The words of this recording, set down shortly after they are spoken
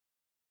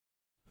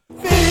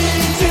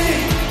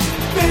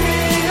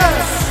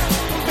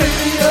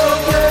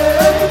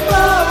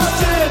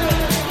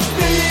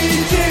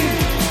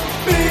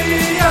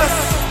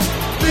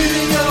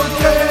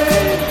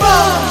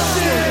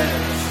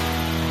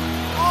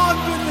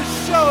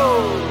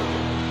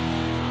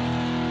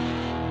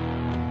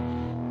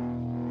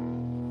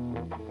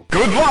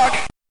Good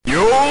luck!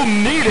 You'll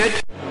need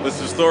it! This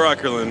is Thor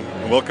Ackerlund,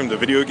 and welcome to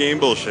Video Game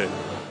Bullshit.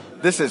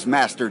 This is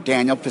Master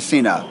Daniel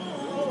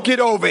Pacina. Get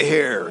over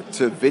here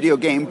to Video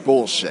Game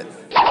Bullshit.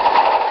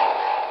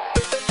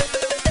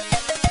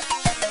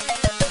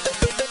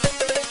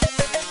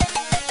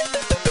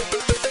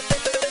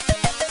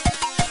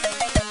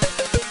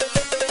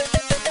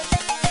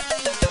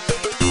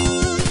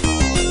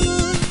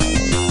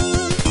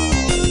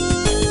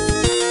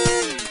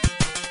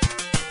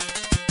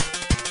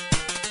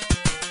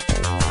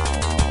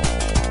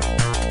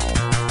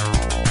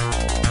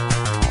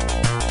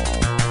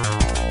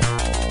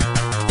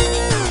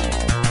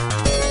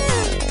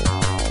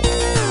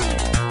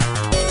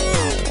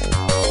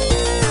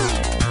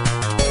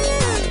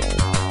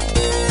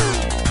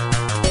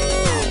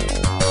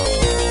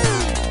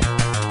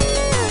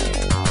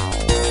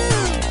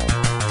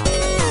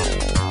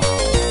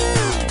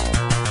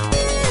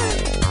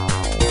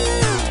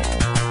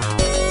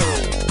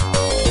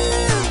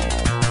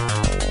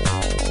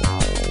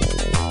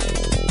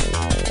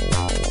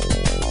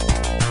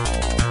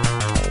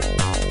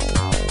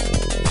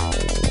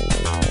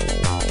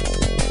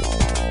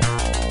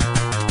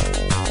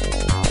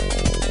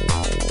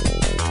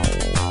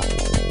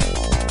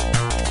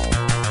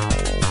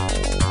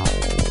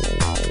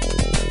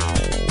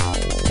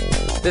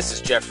 This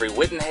is Jeffrey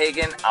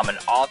Wittenhagen. I'm an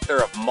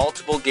author of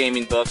multiple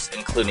gaming books,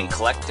 including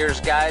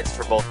collector's guides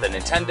for both the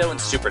Nintendo and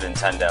Super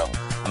Nintendo.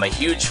 I'm a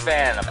huge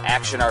fan of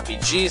action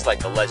RPGs like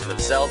The Legend of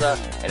Zelda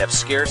and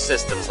obscure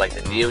systems like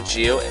the Neo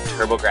Geo and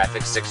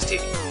TurboGrafx 16.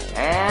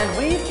 And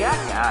we've got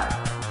guys.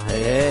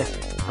 Hey,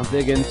 I'm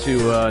big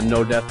into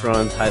no death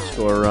runs, high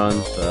score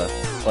runs,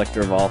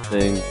 collector of all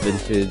things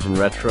vintage and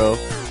retro.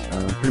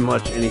 Pretty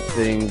much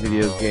anything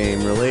video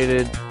game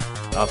related.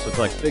 I also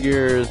collect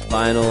figures,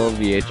 vinyl,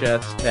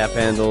 VHS, tap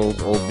handles,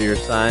 old beer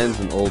signs,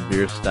 and old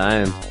beer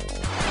steins.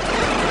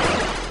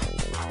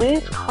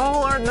 Please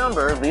call our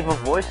number, leave a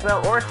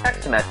voicemail or a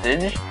text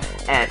message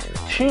at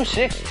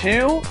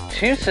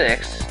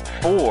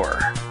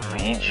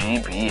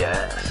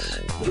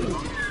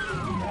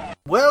 262-264-VGBS.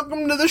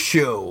 Welcome to the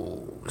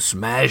show,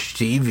 Smash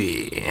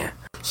TV.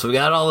 So we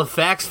got all the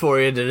facts for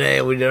you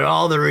today. We did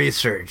all the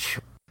research.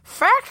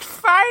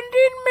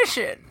 Fact-finding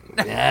mission.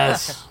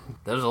 Yes.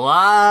 There's a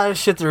lot of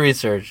shit to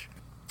research.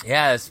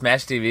 Yeah,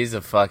 Smash TV is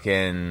a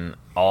fucking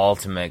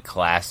ultimate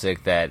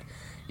classic that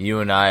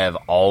you and I have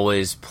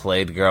always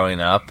played growing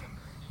up,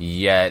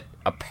 yet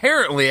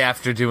apparently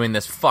after doing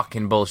this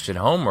fucking bullshit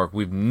homework,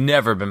 we've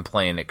never been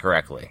playing it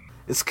correctly.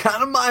 It's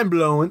kind of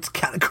mind-blowing. It's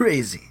kind of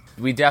crazy.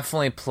 We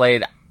definitely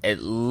played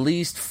at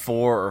least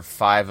 4 or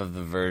 5 of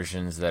the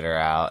versions that are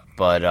out,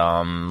 but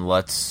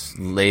let's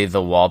lay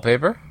the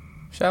wallpaper,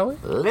 shall we?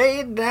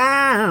 Lay it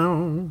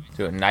down.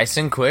 Do it nice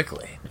and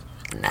quickly.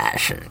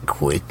 Nice and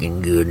quick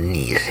and good and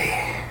easy.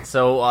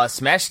 So,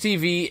 Smash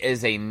TV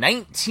is a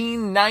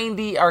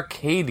 1990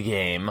 arcade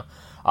game.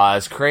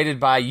 It's created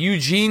by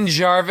Eugene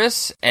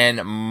Jarvis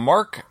and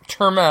Mark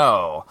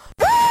Turmel.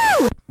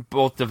 Woo!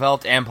 Both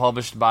developed and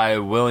published by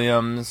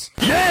Williams.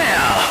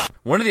 Yeah!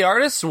 One of the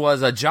artists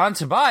was John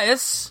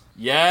Tobias.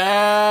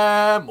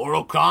 Yeah!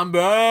 Mortal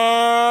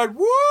Kombat!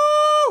 Woo!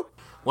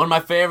 One of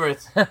my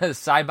favorites.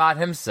 Cybot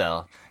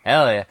himself.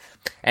 Hell yeah.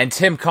 And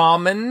Tim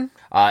Coleman.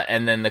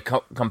 And then the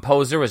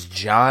composer was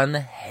John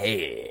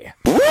Hay.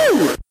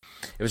 Woo!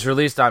 It was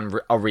released on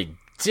a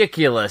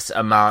ridiculous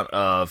amount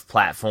of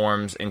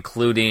platforms,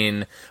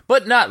 including,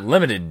 but not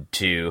limited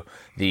to,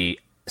 the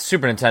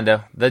Super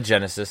Nintendo, the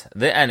Genesis,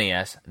 the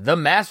NES, the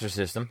Master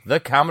System,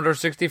 the Commodore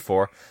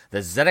 64, the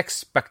ZX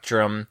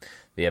Spectrum,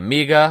 the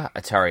Amiga,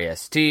 Atari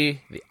ST,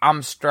 the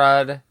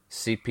Amstrad,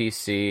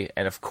 CPC,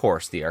 and of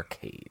course the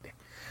arcade.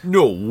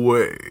 No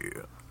way.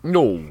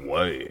 No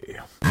way.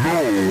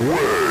 No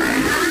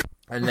way!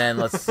 And then,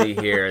 let's see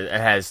here, it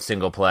has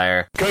single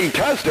player.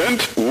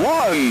 Contestant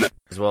 1!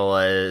 As well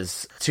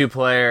as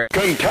 2-player.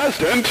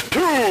 Contestant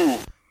 2!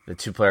 The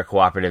 2-player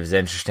cooperative is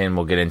interesting.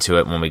 We'll get into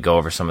it when we go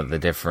over some of the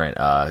different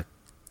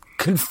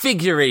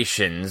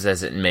configurations,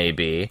 as it may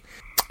be.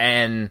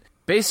 And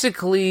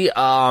basically,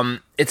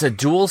 it's a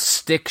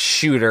dual-stick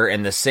shooter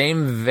in the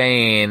same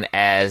vein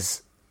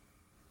as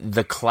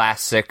the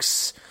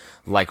classics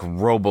like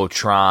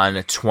Robotron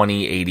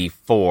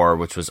 2084,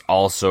 which was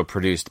also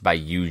produced by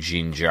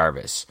Eugene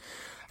Jarvis.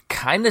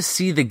 Kind of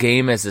see the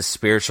game as a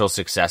spiritual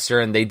successor,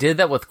 and they did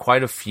that with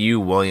quite a few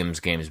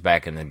Williams games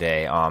back in the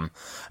day.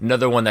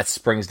 Another one that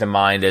springs to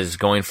mind is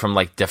going from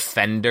like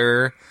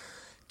Defender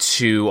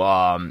to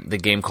the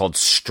game called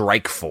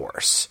Strike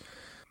Force.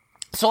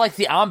 So like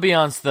the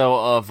ambiance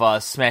though of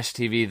Smash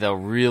TV though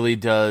really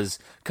does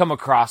come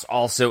across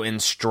also in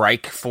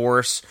Strike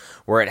Force,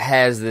 where it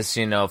has this,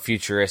 you know,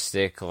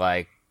 futuristic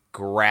like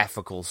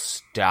graphical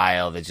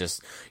style that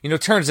just, you know,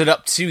 turns it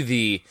up to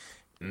the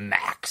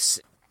max.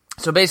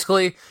 So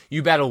basically,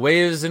 you battle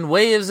waves and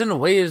waves and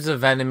waves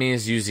of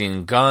enemies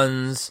using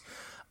guns.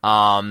 There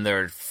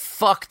are a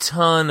fuck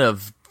ton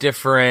of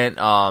different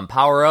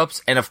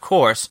power-ups, and of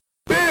course,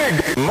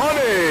 big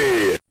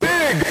money!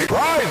 Big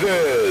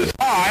prizes!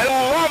 I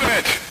love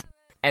it!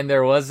 And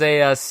there was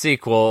a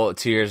sequel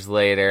 2 years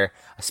later,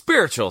 a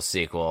spiritual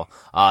sequel,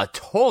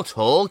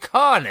 Total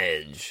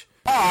Carnage.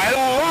 I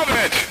love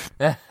it!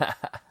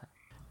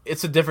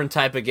 It's a different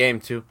type of game,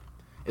 too.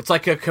 It's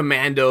like a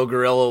Commando,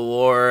 Guerrilla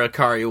War,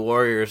 Akari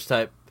Warriors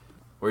type,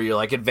 where you're,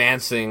 like,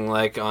 advancing,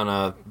 like, on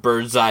a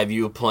bird's eye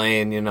view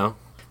plane, you know?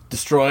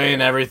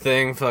 Destroying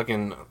everything,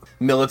 fucking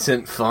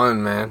militant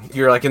fun, man.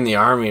 You're, like, in the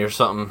army or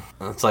something.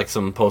 It's like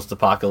some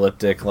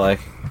post-apocalyptic, like,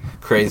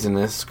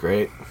 craziness.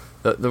 Great.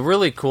 The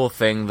really cool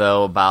thing,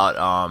 though, about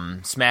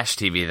Smash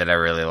TV that I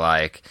really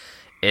like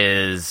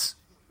is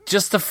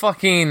just the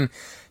fucking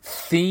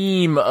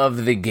theme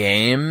of the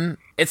game.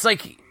 It's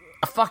like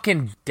a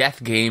fucking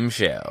death game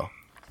show.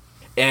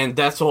 And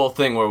that's the whole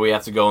thing where we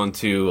have to go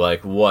into,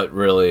 like, what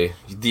really,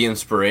 the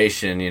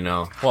inspiration, you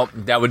know. Well,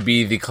 that would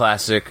be the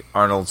classic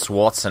Arnold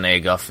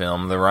Schwarzenegger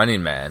film, The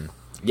Running Man.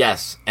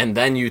 Yes, and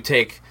then you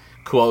take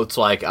quotes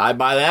like, "I'd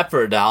buy that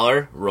for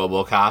 $1,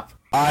 RoboCop."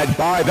 I'd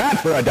buy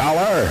that for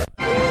 $1.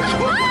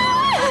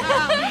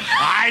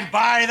 I'd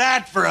buy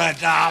that for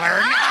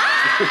 $1.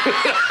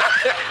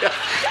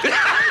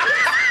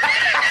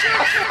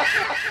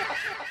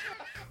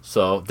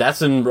 So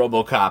that's in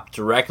RoboCop,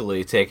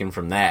 directly taken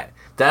from that.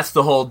 That's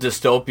the whole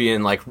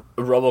dystopian, like,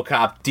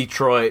 RoboCop,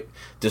 Detroit,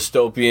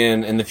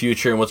 dystopian in the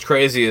future. And what's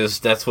crazy is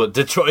that's what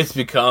Detroit's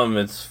become.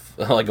 It's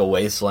like a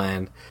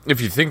wasteland.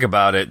 If you think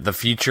about it, the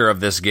future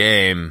of this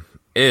game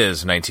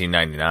is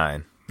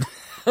 1999.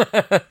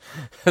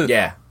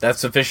 Yeah,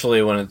 that's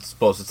officially when it's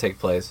supposed to take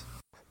place.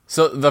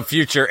 So the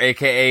future,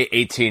 aka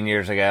 18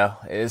 years ago,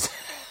 is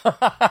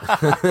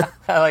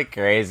like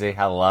crazy.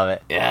 I love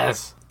it.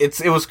 Yes.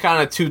 It was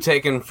kind of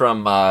taken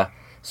from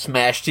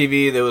Smash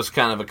TV. There was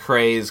kind of a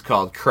craze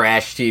called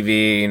Crash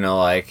TV, you know,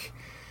 like,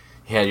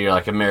 you had your,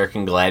 like,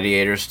 American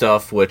Gladiator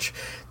stuff, which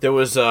there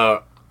was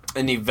an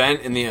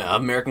event in the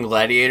American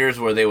Gladiators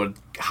where they would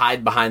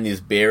hide behind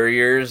these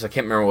barriers. I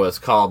can't remember what it's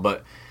called,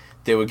 but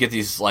they would get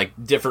these, like,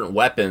 different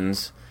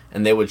weapons,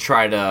 and they would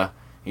try to,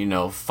 you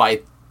know,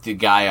 fight the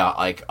guy,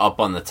 like, up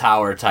on the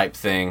tower type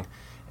thing,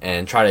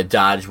 and try to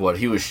dodge what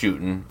he was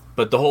shooting.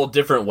 But the whole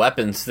different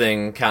weapons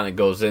thing kind of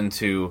goes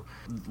into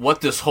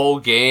what this whole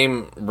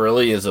game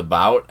really is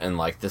about, and,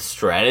 like, the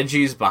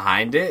strategies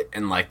behind it,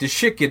 and, like, the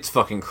shit gets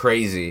fucking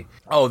crazy.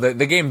 Oh,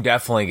 the game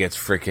definitely gets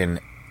freaking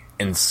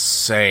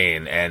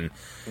insane, and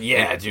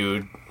yeah,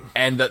 dude.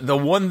 And the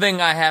one thing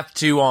I have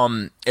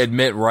to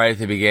admit right at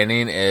the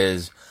beginning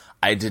is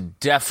I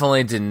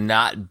definitely did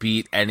not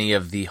beat any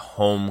of the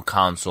home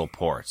console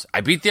ports.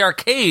 I beat the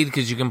arcade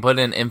because you can put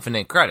in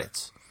infinite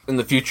credits. In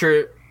the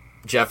future,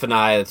 Jeff and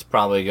I, it's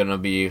probably going to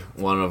be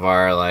one of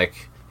our,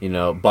 like, you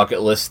know,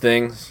 bucket list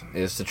things,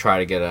 is to try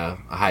to get a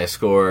high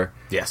score.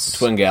 Yes.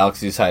 Twin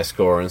Galaxies high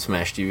score in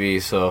Smash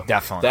TV, so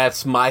definitely.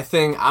 That's my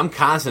thing. I'm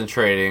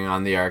concentrating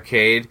on the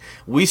arcade.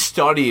 We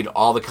studied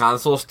all the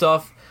console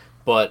stuff,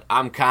 but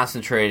I'm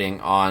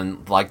concentrating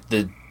on, like,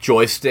 the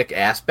joystick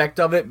aspect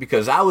of it,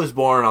 because I was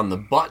born on the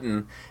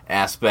button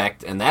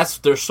aspect, and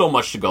there's so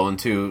much to go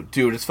into.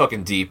 Dude, it's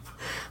fucking deep.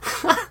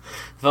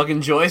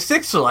 Fucking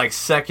joysticks are, like,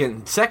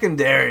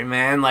 secondary,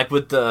 man. Like,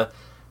 with the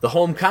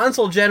home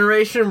console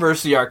generation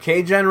versus the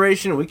arcade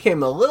generation, we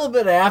came a little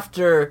bit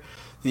after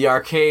the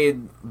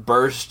arcade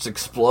burst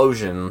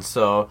explosion,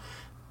 so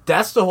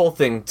that's the whole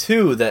thing,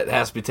 too, that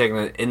has to be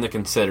taken into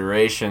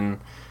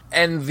consideration.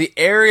 And the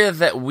area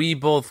that we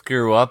both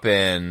grew up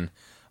in,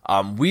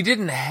 we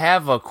didn't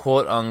have a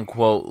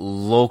quote-unquote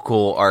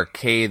local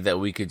arcade that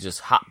we could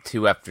just hop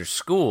to after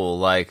school.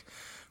 Like,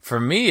 for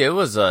me, it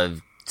was a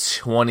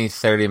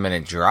 20-30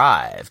 minute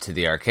drive to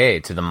the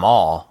arcade, to the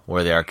mall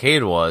where the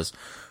arcade was.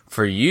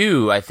 For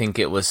you, I think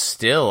it was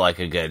still like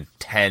a good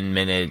 10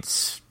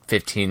 minutes,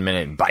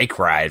 15-minute bike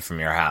ride from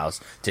your house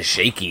to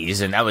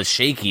Shakey's, and that was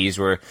Shakey's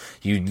where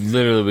you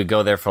literally would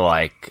go there for,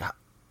 like,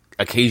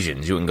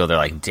 occasions. You wouldn't go there,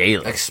 like,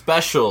 daily. Like,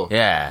 special.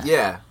 Yeah.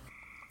 Yeah.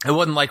 It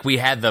wasn't like we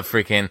had the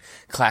freaking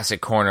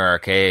classic corner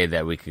arcade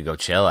that we could go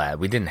chill at.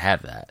 We didn't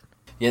have that.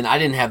 Yeah, and I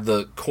didn't have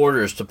the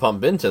quarters to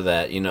pump into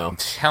that, you know.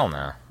 Hell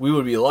no. We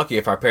would be lucky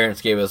if our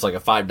parents gave us, like, a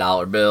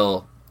 $5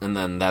 bill, and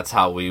then that's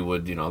how we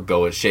would, you know,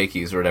 go with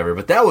Shakey's or whatever.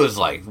 But that was,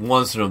 like,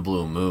 once in a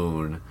blue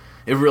moon.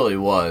 It really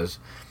was.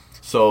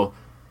 So,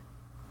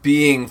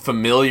 being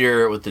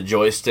familiar with the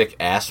joystick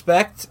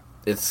aspect,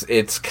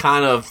 it's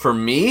kind of, for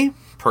me,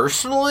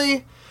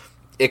 personally,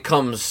 it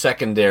comes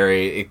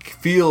secondary. It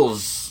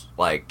feels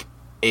like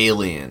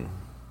alien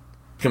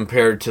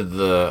compared to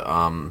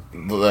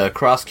the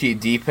cross-key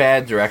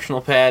D-pad,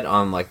 directional pad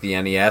on, like, the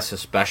NES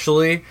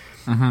especially,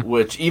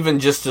 which even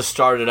just to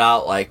start it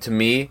out, like, to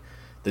me,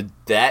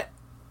 that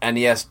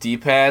NES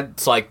D-pad,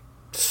 it's, like,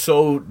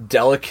 so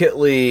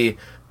delicately,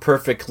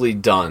 perfectly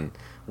done,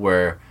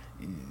 where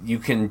you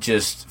can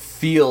just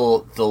feel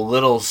the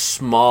little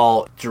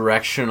small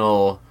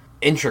directional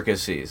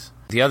intricacies.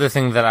 The other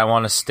thing that I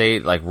want to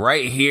state, like,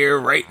 right here,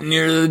 right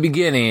near the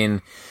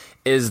beginning,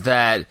 is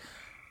that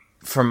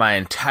for my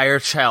entire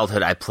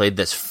childhood, I played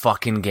this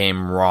fucking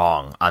game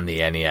wrong on the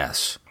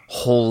NES.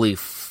 Holy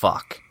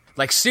fuck.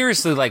 Like,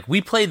 seriously, like,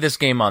 we played this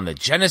game on the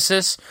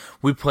Genesis,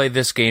 we played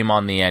this game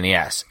on the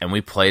NES, and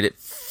we played it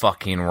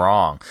fucking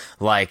wrong.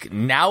 Like,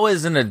 now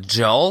as an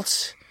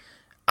adult,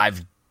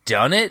 I've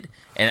done it,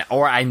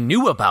 or I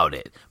knew about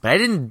it, but I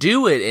didn't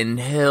do it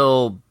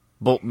until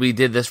we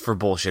did this for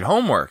Bullshit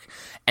Homework.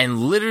 And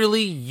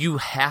literally, you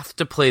have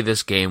to play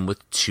this game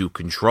with 2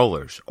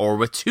 controllers, or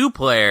with 2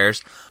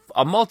 players,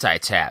 a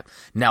multi-tap.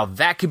 Now,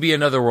 that could be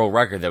another world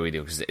record that we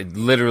do, because it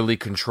literally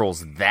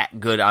controls that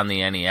good on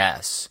the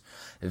NES.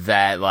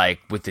 That, like,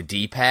 with the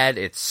D-pad,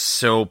 it's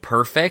so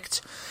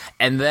perfect.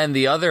 And then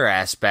the other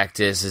aspect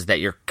is that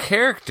your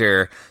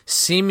character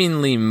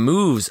seemingly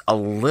moves a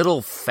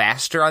little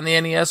faster on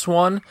the NES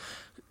one,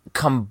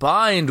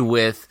 combined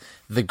with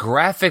the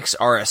graphics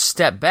are a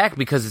step back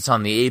because it's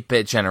on the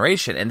 8-bit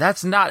generation. And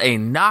that's not a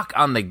knock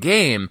on the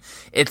game.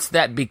 It's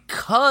that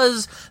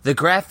because the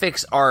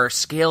graphics are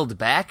scaled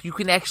back, you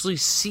can actually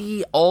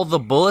see all the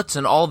bullets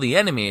and all the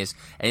enemies.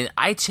 And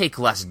I take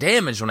less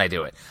damage when I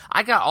do it.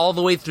 I got all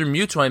the way through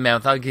Mutoid Man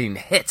without getting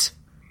hit.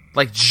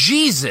 Like,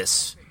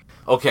 Jesus.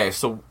 Okay,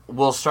 so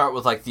we'll start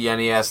with, like, the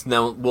NES, and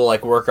then we'll,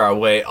 like, work our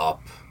way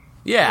up.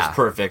 Yeah. That's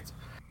perfect.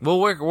 We'll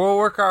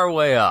work our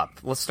way up.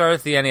 Let's start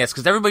with the NES,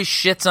 because everybody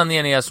shits on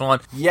the NES one.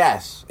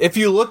 Yes. If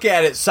you look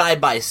at it side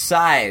by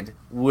side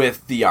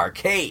with the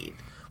arcade.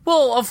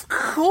 Well, of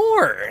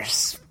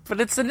course.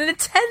 But it's a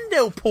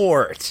Nintendo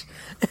port.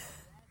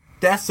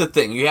 That's the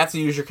thing. You have to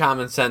use your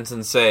common sense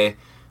and say,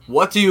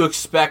 what do you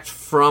expect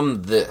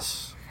from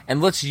this?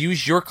 And let's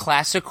use your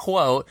classic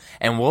quote,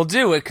 and we'll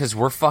do it, because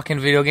we're fucking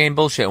video game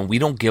bullshit, and we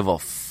don't give a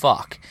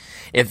fuck.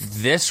 If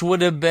this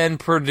would have been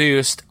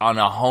produced on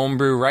a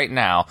homebrew right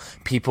now,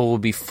 people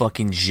would be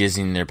fucking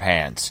jizzing their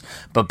pants.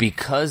 But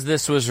because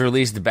this was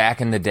released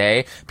back in the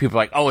day, people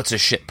are like, oh, it's a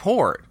shit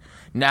port.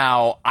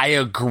 Now, I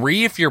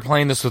agree if you're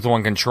playing this with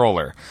one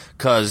controller,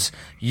 because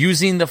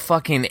using the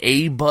fucking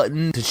A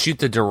button to shoot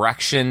the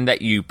direction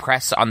that you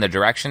press on the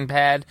direction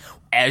pad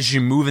as you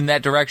move in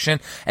that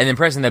direction, and then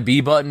pressing the B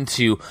button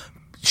to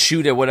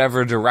shoot at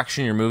whatever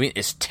direction you're moving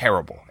is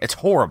terrible. It's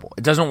horrible.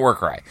 It doesn't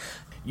work right.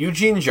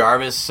 Eugene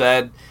Jarvis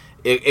said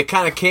it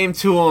kind of came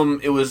to him,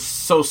 it was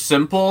so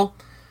simple.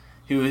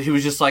 He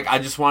was just like, I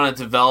just want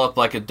to develop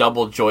like a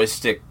double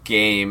joystick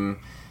game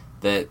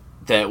that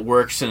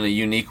works in a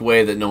unique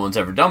way that no one's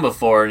ever done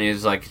before. And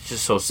he's like, it's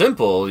just so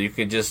simple. You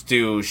could just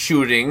do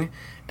shooting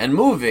and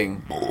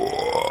moving.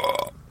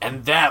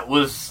 And that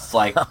was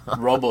like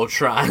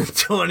Robotron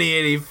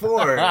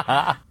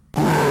 2084.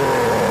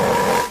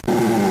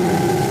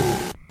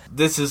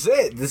 This is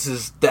it.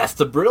 That's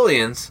the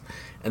brilliance.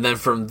 And then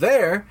from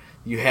there,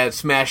 you had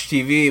Smash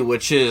TV,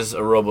 which is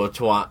a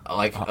Robotron,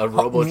 like a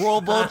Robotron.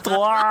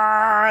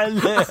 Robotron.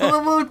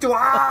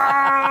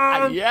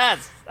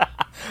 Yes,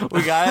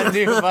 we got a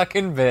new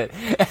fucking bit.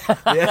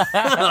 Yeah.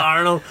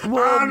 Arnold.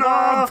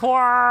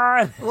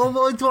 Robotron.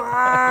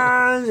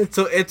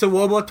 It's a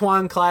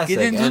Robotron classic.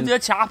 Get into the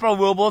chopper,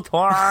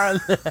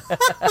 Robotron.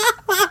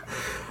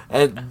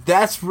 And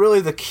that's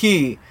really the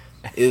key,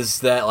 is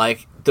that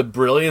like the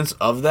brilliance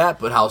of that,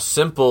 but how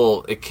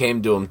simple it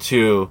came to him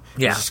too.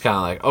 Yeah. It's just kind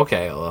of like,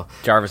 okay, well,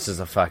 Jarvis is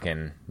a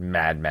fucking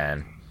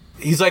madman.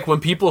 He's like,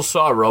 when people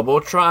saw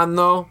Robotron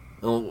though,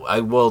 I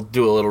will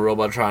do a little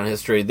Robotron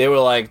history, they were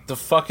like, the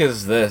fuck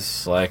is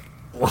this? Like,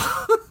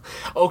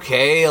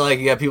 okay, like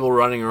you got people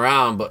running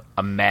around, but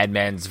a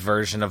madman's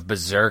version of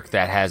Berserk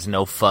that has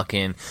no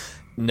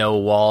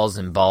walls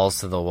and balls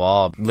to the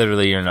wall.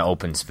 Literally, you're in an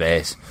open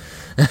space.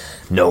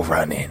 No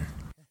running.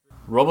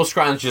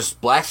 Robotron's just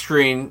black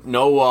screen,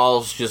 no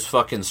walls, just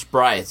fucking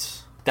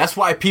sprites. That's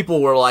why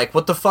people were like,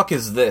 what the fuck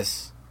is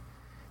this?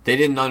 They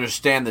didn't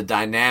understand the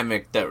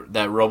dynamic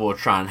that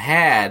Robotron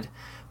had,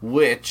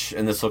 which,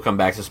 and this will come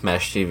back to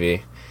Smash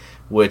TV,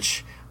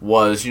 which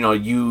was, you know,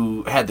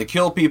 you had to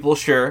kill people,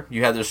 sure.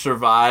 You had to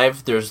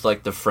survive. There's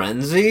like the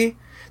frenzy.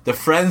 The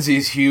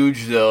frenzy's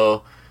huge,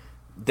 though.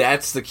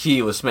 That's the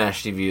key with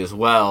Smash TV as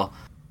well.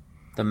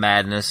 The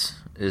madness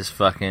is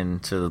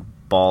fucking to the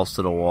balls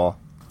to the wall.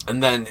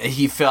 And then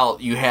he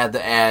felt you had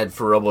to add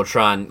for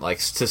Robotron, like,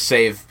 to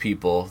save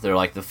people. They're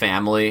like the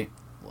family.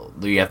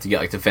 You have to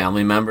get, like, the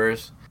family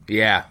members.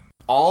 Yeah.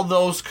 All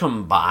those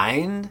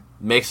combined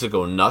makes it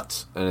go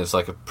nuts, and it's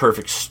like a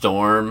perfect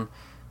storm,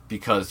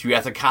 because you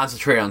have to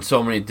concentrate on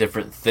so many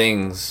different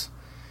things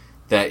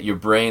that your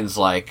brain's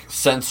like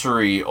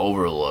sensory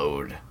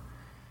overload.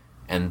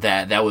 And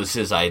that was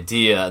his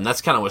idea, and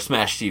that's kind of what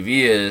Smash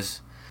TV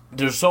is.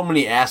 There's so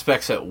many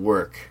aspects at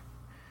work,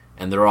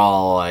 and they're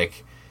all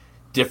like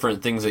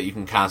different things that you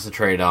can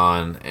concentrate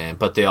on,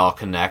 but they all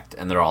connect,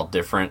 and they're all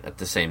different at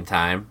the same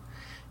time.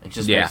 It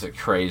just makes it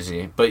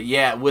crazy. But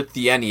yeah, with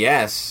the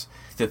NES,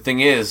 the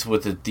thing is,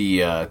 with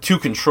the two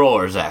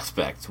controllers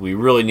aspect, we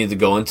really need to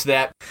go into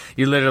that.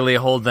 You literally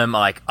hold them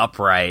like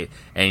upright,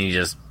 and you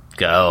just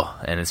go,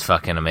 and it's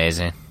fucking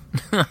amazing.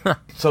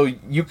 So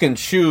you can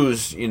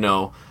choose, you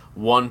know,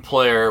 one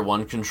player,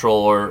 one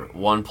controller,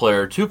 one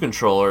player, two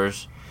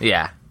controllers.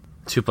 Yeah.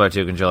 2 player,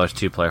 2 controllers,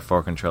 2 player,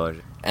 4 controllers.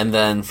 And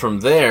then from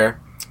there,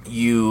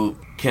 you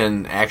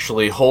can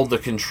actually hold the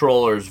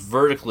controllers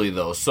vertically,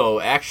 though. So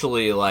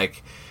actually,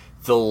 like,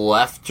 the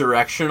left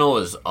directional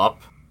is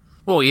up.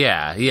 Well,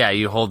 yeah,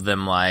 you hold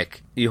them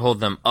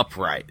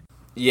upright.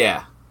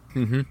 Yeah.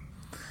 Mm-hmm.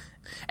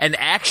 And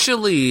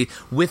actually,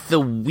 with the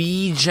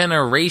Wii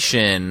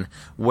generation,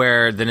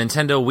 where the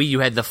Nintendo Wii, you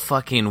had the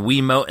fucking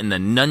Wiimote and the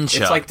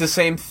nunchuck. It's like the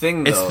same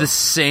thing, though. It's the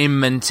same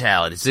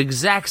mentality. It's the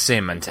exact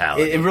same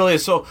mentality. It really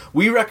is. So,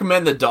 we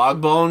recommend the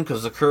dog bone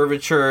because the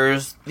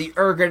curvatures, the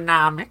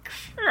ergonomics.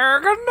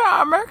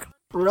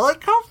 Really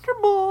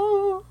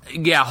comfortable.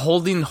 Yeah,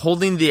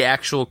 holding the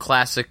actual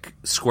classic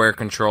square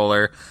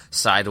controller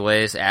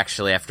sideways,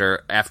 actually,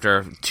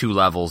 after 2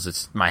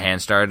 levels, my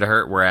hand started to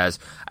hurt, whereas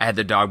I had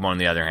the dog bone on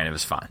the other hand, it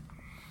was fine.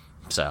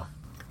 So.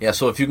 Yeah,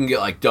 so if you can get,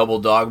 like, double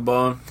dog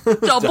bone.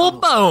 Double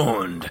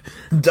boned!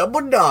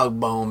 Double dog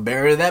bone,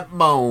 bury that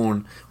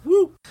bone.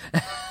 Woo!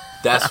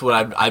 That's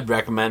what I'd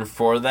recommend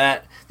for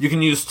that. You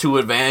can use 2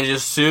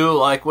 advantages, too,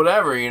 like,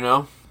 whatever, you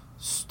know.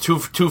 Two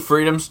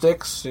freedom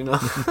sticks, you know.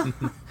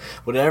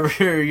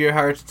 Whatever your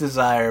heart's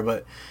desire,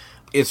 but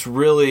it's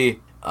really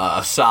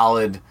a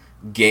solid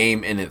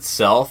game in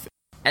itself.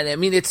 And I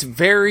mean, it's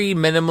very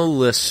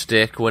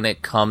minimalistic when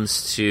it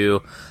comes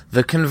to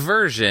the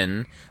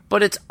conversion,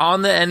 but it's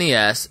on the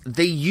NES.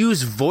 They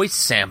use voice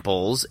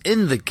samples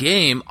in the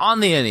game on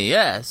the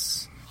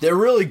NES. They're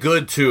really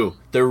good, too.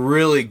 They're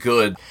really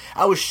good.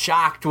 I was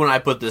shocked when I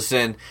put this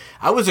in.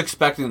 I was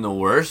expecting the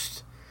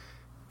worst,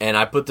 and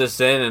I put this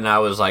in, and I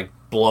was, like,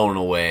 blown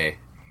away.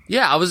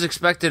 Yeah, I was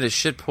expecting a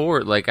shit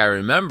port like I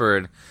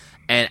remembered,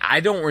 and I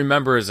don't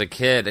remember as a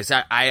kid.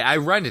 I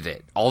rented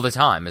it all the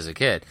time as a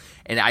kid,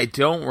 and I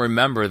don't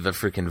remember the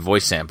freaking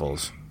voice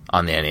samples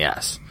on the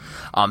NES.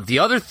 The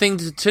other thing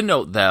to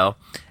note, though,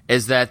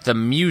 is that the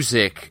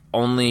music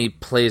only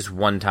plays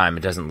one time.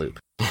 It doesn't loop.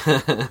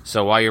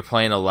 So while you're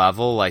playing a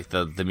level, like,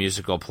 the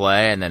music will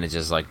play, and then it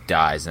just, like,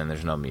 dies, and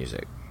there's no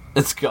music.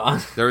 It's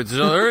gone. There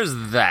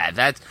is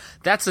that.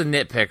 That's a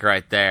nitpick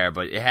right there,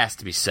 but it has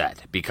to be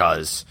said,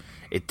 because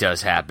it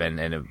does happen,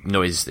 and it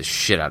annoys the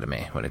shit out of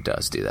me when it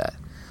does do that.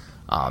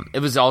 It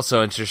was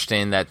also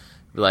interesting that,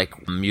 like,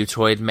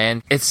 Mutoid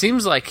Man, it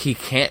seems like he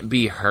can't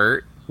be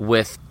hurt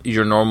with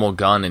your normal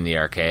gun in the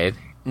arcade.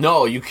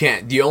 No, you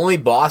can't. The only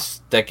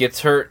boss that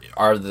gets hurt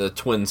are the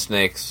twin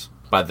snakes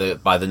by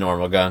the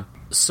normal gun.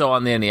 So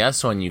on the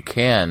NES one, you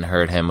can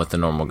hurt him with the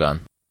normal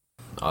gun.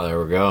 Oh,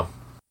 there we go.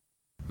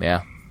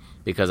 Yeah,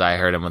 because I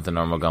hurt him with the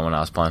normal gun when I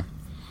was playing.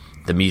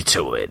 The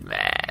Mutoid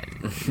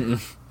Man.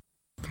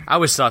 I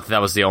always thought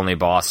that was the only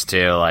boss,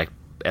 too, like,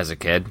 as a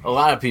kid. A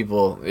lot of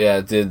people,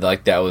 did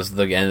like that was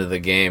the end of the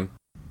game.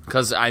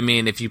 Because, I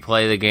mean, if you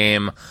play the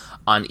game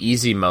on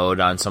easy mode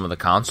on some of the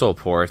console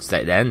ports,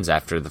 that ends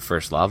after the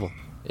first level.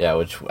 Yeah,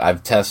 which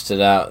I've tested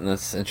out, and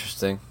that's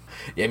interesting.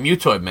 Yeah,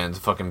 Mutoid Man's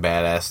a fucking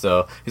badass,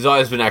 though. He's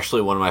always been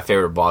actually one of my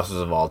favorite bosses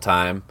of all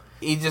time.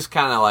 He just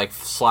kind of, like,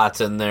 slots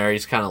in there.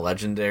 He's kind of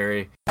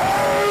legendary.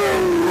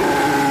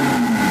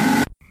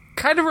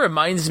 Kind of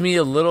reminds me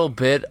a little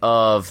bit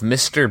of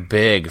Mr.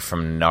 Big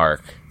from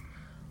Narc.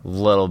 A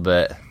little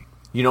bit.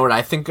 You know what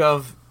I think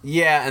of?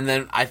 Yeah, and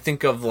then I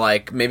think of,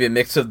 like, maybe a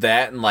mix of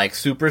that and, like,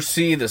 Super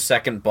C, the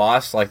second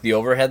boss, like, the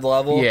overhead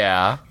level.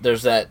 Yeah.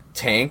 There's that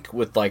tank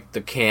with, like,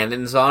 the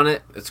cannons on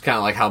it. It's kind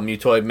of like how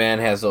Mutoid Man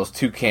has those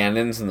 2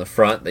 cannons in the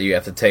front that you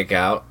have to take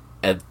out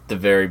at the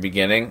very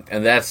beginning.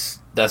 And that's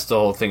the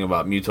whole thing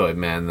about Mutoid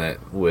Man, that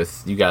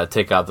you gotta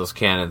take out those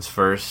cannons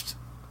first.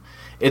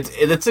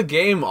 It's a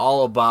game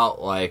all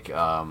about, like,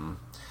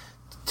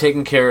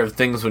 taking care of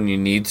things when you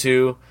need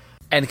to.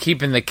 And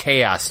keeping the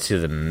chaos to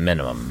the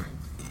minimum.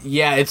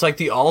 Yeah, it's like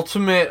the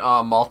ultimate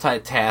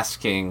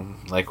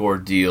multitasking, like,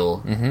 ordeal,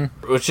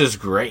 which is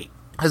great.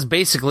 Because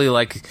basically,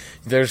 like,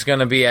 there's going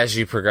to be, as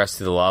you progress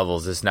through the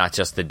levels, it's not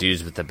just the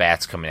dudes with the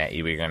bats coming at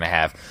you, but you're going to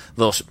have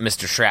little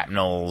Mr.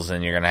 Shrapnels,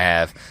 and you're going to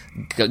have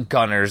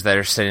gunners that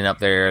are sitting up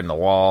there in the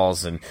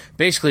walls, and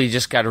basically you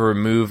just got to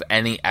remove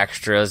any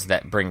extras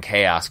that bring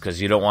chaos,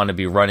 because you don't want to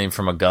be running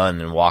from a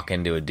gun and walk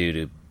into a dude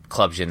who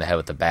clubs you in the head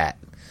with a bat.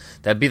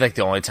 That'd be, like,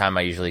 the only time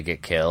I usually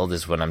get killed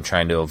is when I'm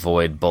trying to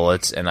avoid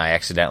bullets and I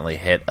accidentally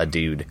hit a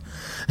dude.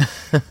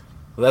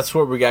 Well, that's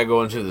where we gotta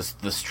go into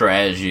the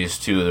strategies,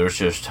 too. There's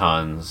just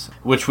tons,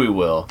 which we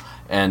will.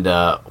 And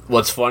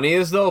what's funny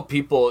is, though,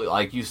 people,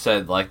 like you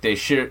said, like, they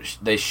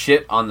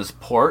shit on this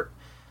port,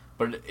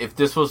 but if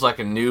this was, like,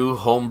 a new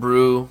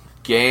homebrew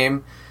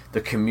game,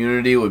 the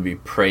community would be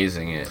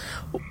praising it.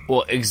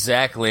 Well,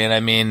 exactly, and I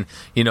mean,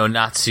 you know,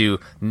 not to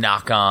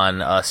knock on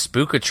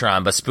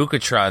Spookatron, but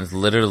Spookatron's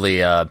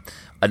literally an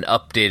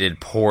updated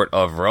port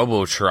of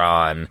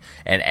Robotron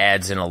and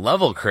adds in a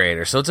level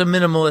creator, so it's a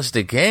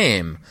minimalistic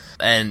game.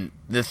 And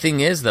the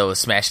thing is, though,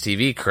 Smash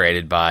TV,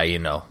 created by, you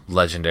know,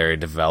 legendary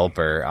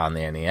developer on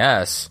the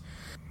NES,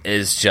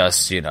 is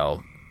just, you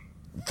know,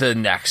 the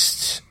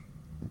next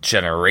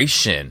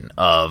generation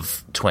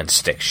of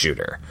twin-stick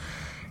shooter.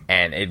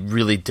 And it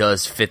really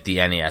does fit the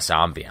NES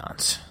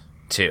ambiance,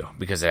 too,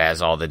 because it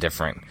has all the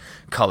different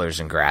colors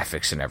and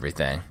graphics and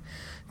everything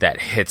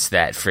that hits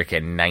that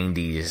freaking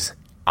 90s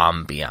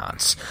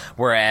ambiance.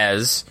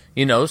 Whereas,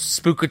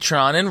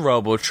 Spookatron and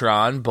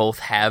Robotron both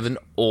have an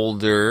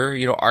older,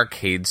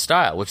 arcade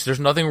style, which there's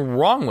nothing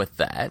wrong with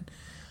that.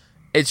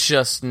 It's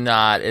just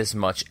not as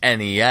much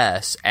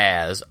NES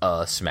as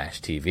a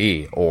Smash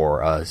TV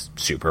or a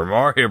Super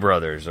Mario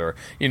Brothers, or,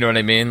 you know what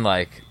I mean?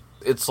 Like,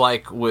 it's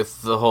like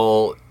with the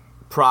whole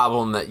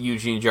problem that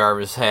Eugene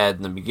Jarvis had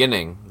in the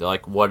beginning. They're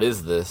like, what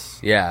is this?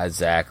 Yeah,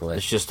 exactly.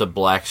 It's just a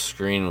black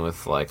screen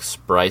with, like,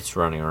 sprites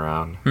running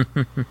around.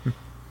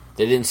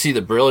 They didn't see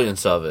the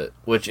brilliance of it,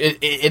 which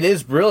it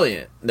is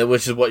brilliant,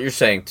 which is what you're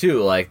saying,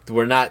 too. Like,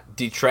 we're not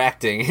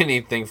detracting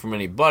anything from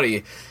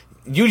anybody.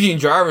 Eugene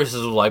Jarvis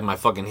is, like, my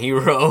fucking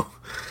hero.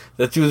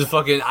 That dude's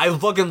I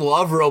fucking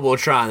love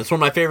Robotron. It's one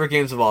of my favorite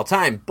games of all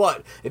time.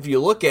 But if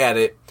you look at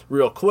it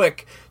real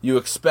quick, you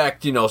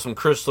expect, some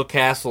Crystal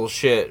Castle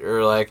shit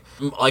or like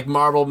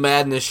Marble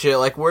Madness shit.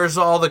 Like, where's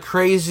all the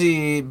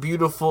crazy,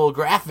 beautiful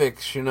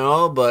graphics,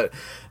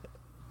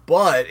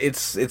 But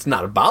it's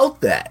not about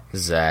that.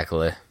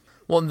 Exactly.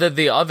 Well,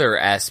 the other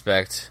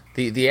aspect,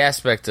 the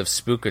aspect of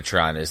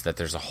Spookatron is that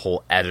there's a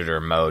whole editor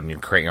mode and you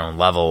create your own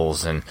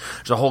levels, and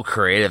there's a whole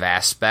creative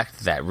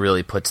aspect that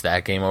really puts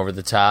that game over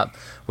the top,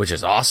 which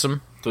is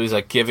awesome. So he's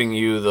like giving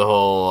you the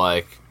whole,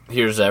 like,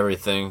 here's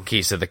everything.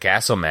 Keys to the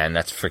castle, man.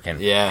 That's freaking...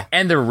 Yeah.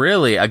 And there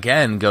really,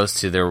 again, goes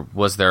to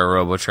was there a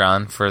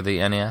Robotron for the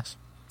NES?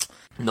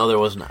 No, there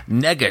was not.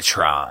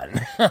 Negatron.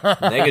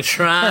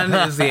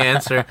 Negatron is the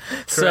answer.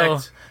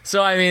 Correct.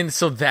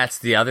 So that's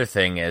the other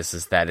thing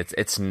is that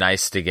it's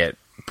nice to get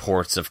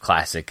ports of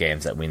classic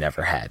games that we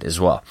never had as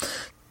well.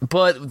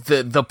 But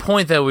the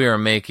point that we were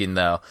making,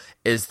 though,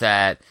 is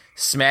that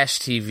Smash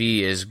TV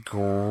is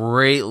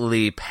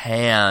greatly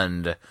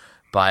panned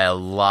by a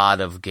lot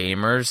of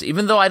gamers,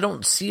 even though I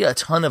don't see a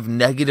ton of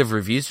negative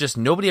reviews. Just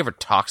nobody ever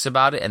talks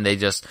about it, and they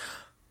just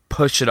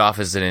push it off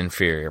as an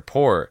inferior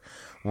port.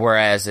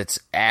 Whereas it's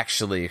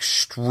actually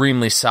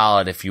extremely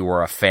solid if you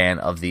were a fan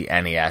of the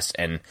NES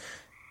and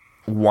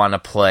want to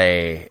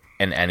play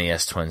an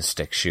NES twin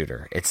stick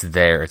shooter. It's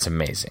there. It's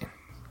amazing.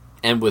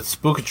 And with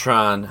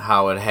Spookatron,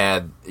 how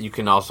you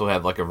can also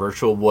have like a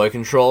Virtual Boy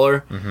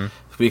controller,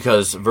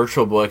 because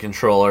Virtual Boy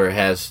controller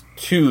has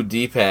two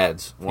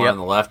D-pads, one on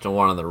the left and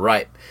one on the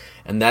right.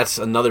 And that's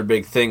another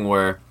big thing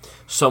where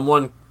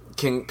someone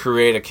can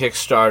create a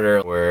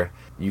Kickstarter where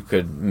you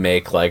could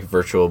make like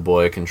Virtual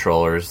Boy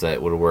controllers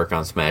that would work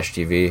on Smash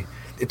TV.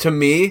 To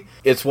me,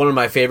 it's one of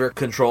my favorite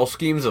control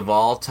schemes of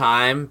all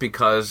time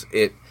because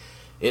it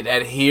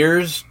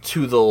adheres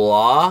to the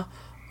law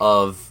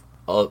of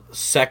a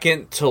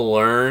second to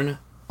learn,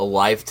 a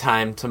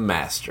lifetime to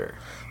master.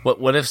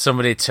 What if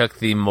somebody took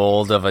the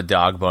mold of a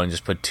dog bone and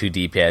just put two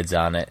D-pads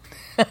on it?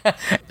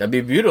 That'd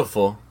be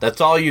beautiful. That's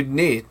all you'd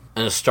need.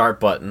 And a start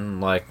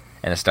button, And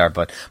a start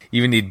button.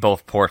 You would need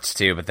both ports,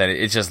 too, but then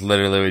it just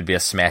literally would be a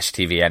Smash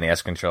TV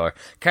NES controller.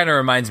 Kind of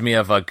reminds me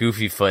of a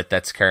Goofy Foot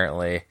that's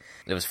currently...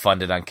 It was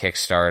funded on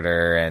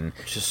Kickstarter, and...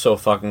 Which is so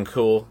fucking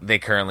cool. They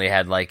currently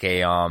had, like,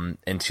 in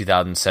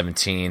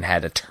 2017,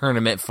 had a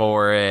tournament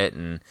for it,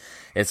 and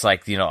it's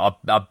like,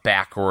 a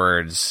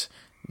backwards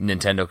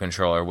Nintendo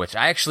controller, which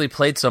I actually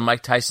played some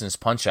Mike Tyson's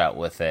Punch-Out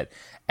with it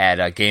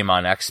at a Game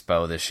On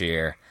Expo this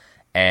year,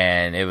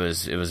 and it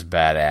was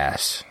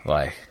badass.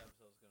 Like...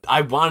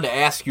 I wanted to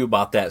ask you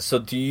about that. So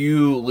do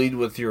you lead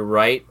with your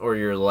right or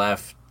your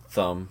left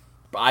thumb?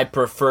 I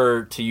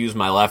prefer to use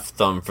my left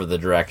thumb for the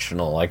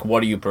directional. Like,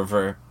 what do you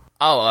prefer?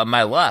 Oh,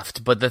 my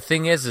left. But the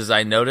thing is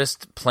I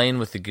noticed playing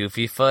with the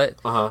Goofy Foot,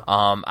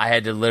 I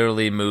had to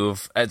literally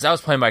move... As I was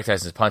playing Mike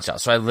Tyson's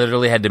Punch-Out, so I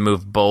literally had to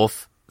move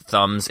both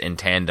thumbs in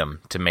tandem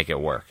to make it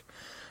work.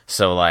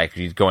 So,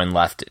 like, going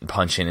left and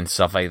punching and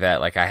stuff like that,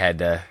 like, I had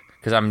to...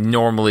 Because I'm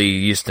normally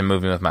used to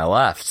moving with my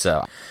left,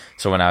 so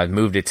when I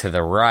moved it to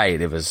the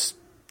right, it was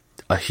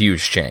a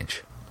huge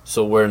change.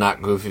 So we're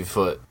not Goofy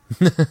Foot.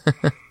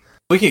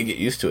 We can get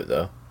used to it,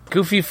 though.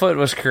 Goofy Foot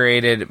was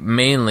created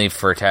mainly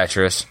for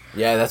Tetris.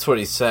 Yeah, that's what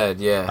he said,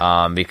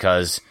 yeah.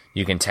 Because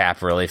you can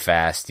tap really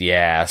fast,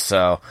 yeah,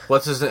 so...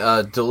 What's his name?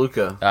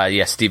 DeLuca.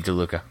 Yeah, Steve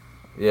DeLuca.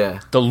 Yeah.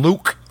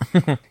 DeLuke.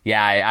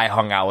 Yeah, I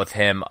hung out with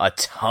him a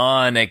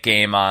ton at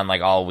Game On,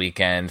 like, all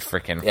weekend.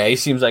 Freaking. Yeah, he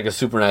seems like a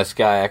super nice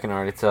guy, I can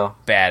already tell.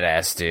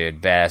 Badass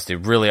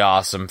dude. Really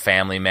awesome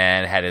family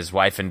man. Had his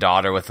wife and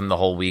daughter with him the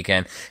whole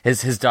weekend.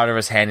 His daughter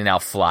was handing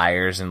out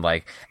flyers, and,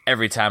 like,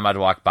 every time I'd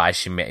walk by,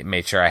 she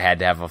made sure I had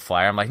to have a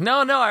flyer. I'm like, no,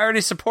 I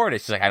already support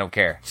it. She's like, I don't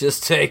care.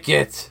 Just take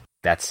it.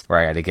 That's where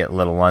I got to get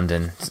Little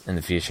London in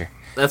the future.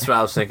 That's what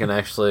I was thinking,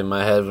 actually, in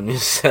my head when you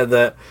said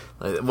that.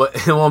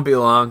 Like, it won't be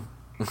long.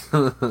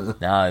 No,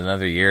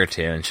 another year or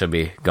two, and she'll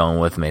be going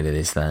with me to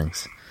these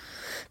things.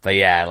 But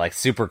yeah, like,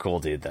 super cool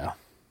dude, though.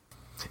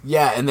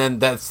 Yeah, and then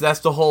that's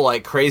the whole,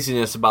 like,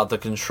 craziness about the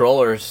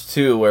controllers,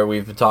 too, where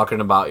we've been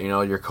talking about,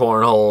 your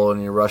cornhole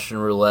and your Russian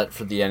roulette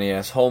for the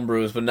NES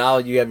homebrews, but now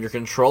you have your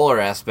controller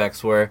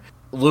aspects where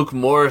Luke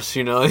Morris,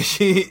 you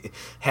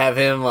have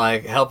him,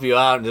 like, help you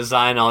out and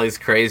design all these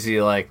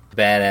crazy, like,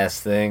 badass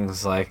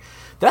things. Like,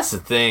 that's the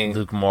thing.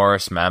 Luke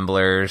Morris,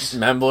 Memblers,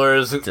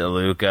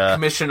 DeLuca.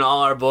 Commission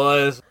all our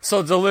boys.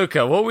 So,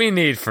 DeLuca, what we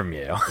need from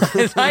you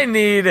is I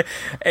need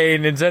a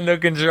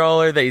Nintendo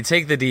controller that you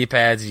take the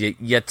D-pads,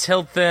 you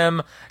tilt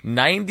them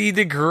 90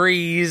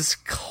 degrees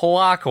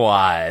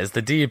clockwise,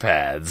 the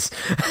D-pads.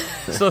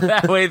 So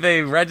that way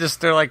they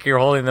register like you're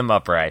holding them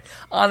upright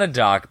on a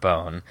dock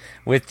bone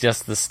with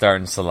just the start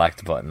and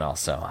select button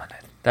also on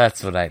it.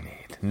 That's what I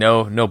need.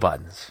 No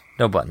buttons.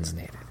 No buttons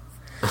needed.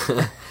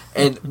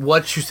 And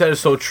what you said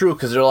is so true,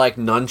 because they're like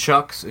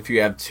nunchucks if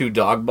you have two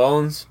dog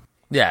bones.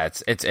 Yeah,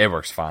 it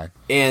works fine.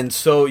 And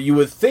so you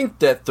would think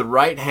that the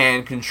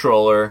right-hand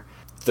controller,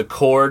 the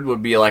cord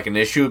would be like an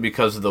issue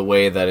because of the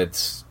way that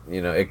it's,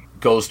 it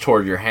goes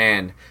toward your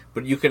hand.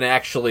 But you can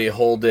actually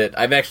hold it.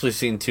 I've actually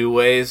seen two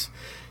ways.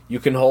 You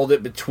can hold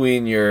it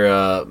between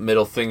your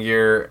middle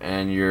finger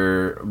and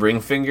your ring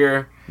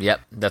finger.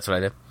 Yep, that's what I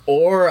did.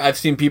 Or I've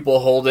seen people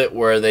hold it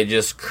where they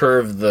just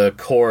curve the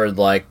cord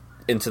like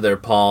into their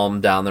palm,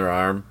 down their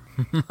arm.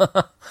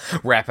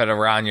 Wrap it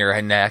around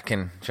your neck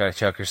and try to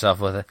choke yourself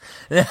with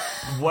it.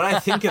 What I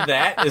think of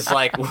that is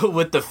like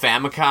with the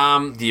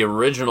Famicom, the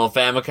original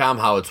Famicom,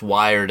 how it's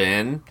wired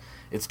in.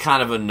 It's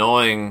kind of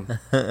annoying.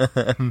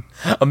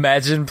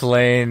 Imagine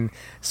playing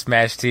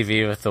Smash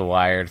TV with the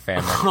wired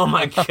Famicom. Oh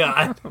my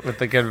god. With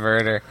the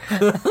converter.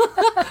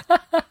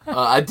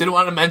 I did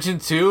want to mention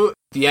too,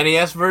 the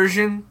NES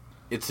version,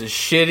 it's a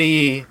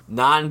shitty,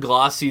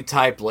 non-glossy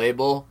type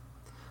label.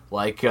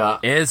 Like,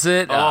 is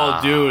it? Oh,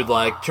 dude,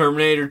 like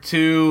Terminator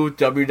 2,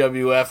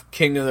 WWF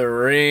King of the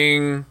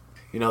Ring.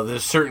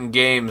 There's certain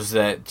games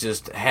that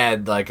just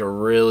had like a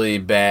really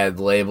bad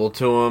label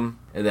to them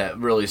and that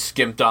really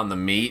skimped on the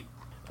meat.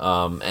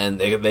 And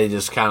they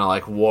just kind of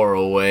like wore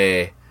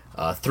away.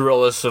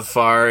 Thriller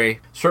Safari.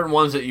 Certain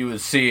ones that you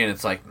would see and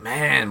it's like,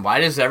 man,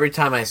 why does every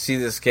time I see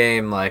this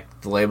game,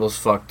 like, the label's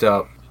fucked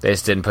up? They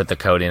just didn't put the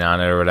coating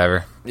on it or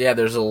whatever. Yeah,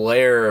 there's a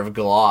layer of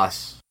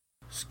gloss.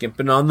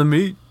 Skimping on the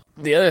meat.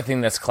 The other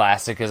thing that's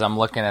classic, as I'm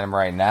looking at them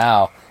right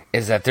now,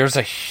 is that there's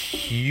a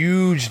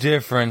huge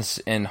difference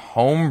in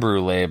homebrew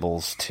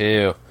labels,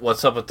 too.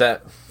 What's up with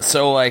that?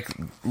 So, like,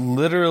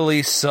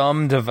 literally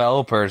some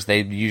developers,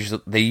 they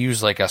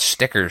use like, a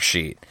sticker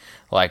sheet,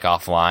 like,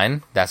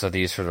 offline. That's what they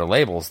use for their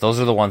labels. Those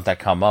are the ones that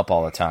come up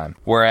all the time.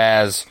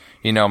 Whereas,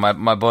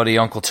 my buddy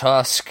Uncle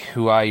Tusk,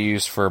 who I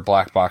use for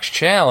Black Box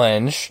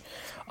Challenge,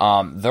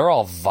 they're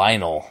all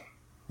vinyl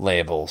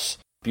labels.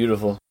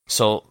 Beautiful.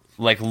 So,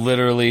 like,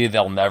 literally,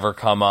 they'll never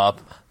come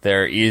up.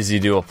 They're easy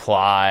to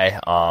apply,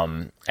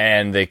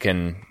 and they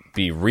can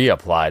be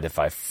reapplied if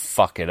I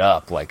fuck it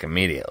up, like,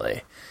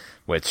 immediately.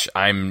 Which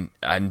I'm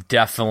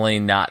definitely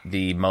not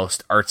the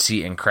most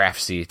artsy and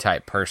craftsy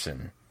type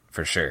person,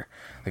 for sure.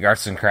 Like,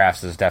 arts and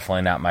crafts is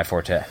definitely not my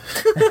forte.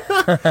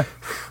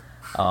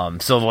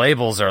 So the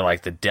labels are,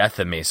 like, the death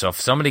of me. So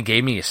if somebody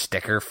gave me a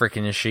sticker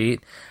freaking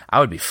sheet, I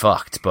would be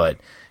fucked. But,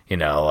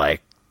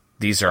 like,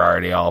 these are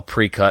already all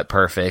pre-cut,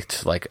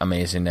 perfect, like,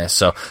 amazingness.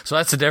 So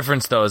that's the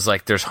difference, though, is,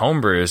 like, there's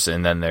homebrews,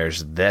 and then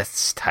there's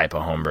this type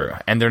of homebrew.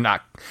 And they're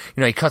not,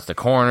 he cuts the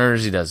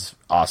corners, he does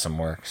awesome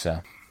work,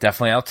 so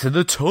definitely out to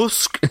the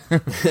Tusk.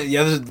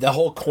 Yeah, there's the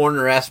whole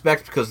corner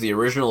aspect, because the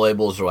original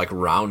labels are, like,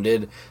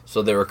 rounded,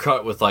 so they were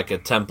cut with, like, a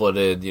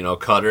templated,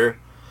 cutter.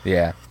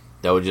 Yeah.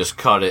 That would just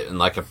cut it in,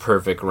 like, a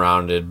perfect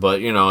rounded.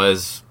 But,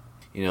 as,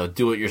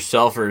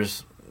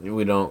 do-it-yourselfers,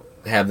 we don't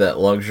have that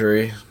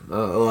luxury a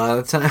lot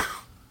of the time.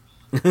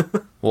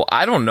 Well,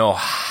 I don't know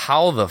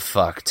how the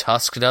fuck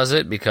Tusk does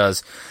it,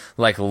 because,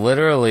 like,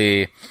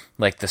 literally,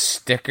 like, the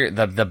sticker,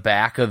 the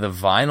back of the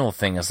vinyl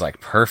thing is, like,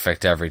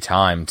 perfect every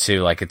time,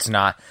 too. Like, it's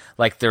not,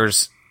 like,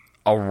 there's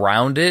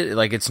around it,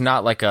 like, it's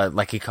not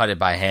like he cut it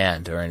by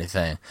hand or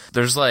anything.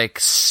 There's, like,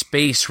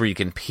 space where you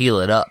can peel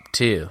it up,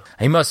 too.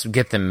 He must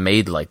get them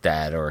made like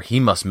that, or he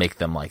must make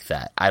them like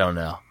that. I don't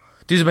know.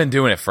 Dude's been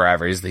doing it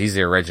forever. He's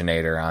the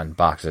originator on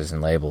boxes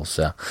and labels.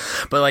 So,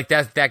 but like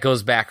that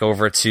goes back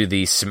over to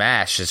the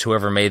Smash. Is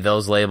whoever made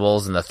those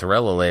labels and the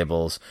Thrilla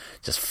labels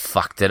just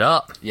fucked it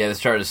up. Yeah, they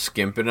started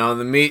skimping on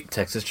the meat.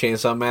 Texas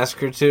Chainsaw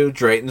Massacre 2,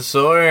 Drayton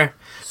Sawyer.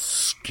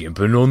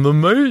 Skimping on the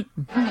meat.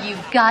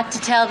 You've got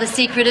to tell the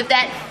secret of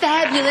that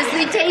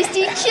fabulously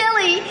tasty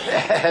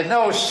chili.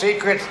 No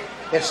secret.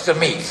 It's the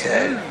meat.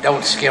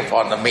 Don't skimp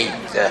on the meat.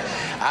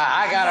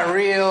 I got a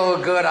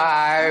real good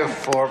eye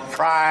for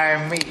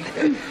prime meat.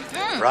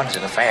 Runs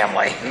in the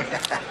family.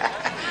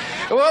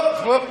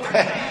 Whoop, whoop.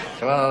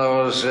 It's one of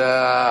those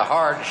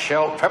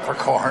hard-shelled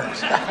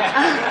peppercorns.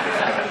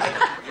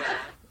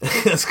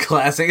 That's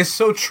classic. It's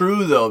so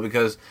true, though,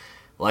 because,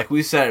 like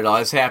we said, it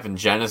always happened.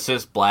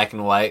 Genesis, black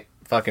and white,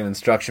 fucking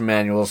instruction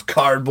manuals,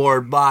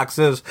 cardboard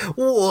boxes.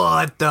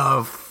 What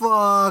the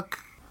fuck?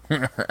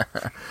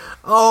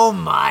 Oh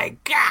my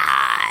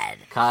god!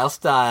 Kyle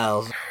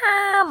Stiles.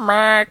 Oh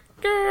my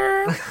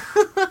god!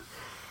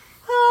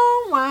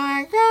 Oh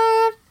my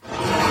god!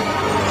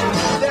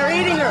 They're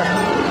eating her!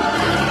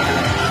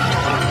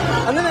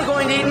 And then they're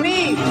going to eat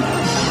me!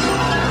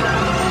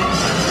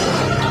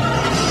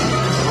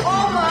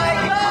 Oh my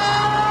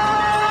god!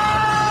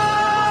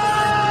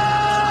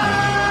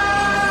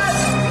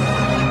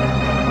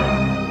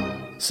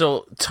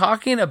 So,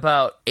 talking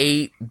about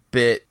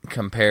 8-bit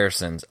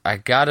comparisons, I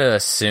gotta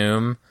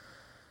assume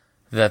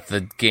that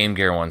the Game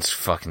Gear one's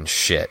fucking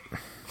shit.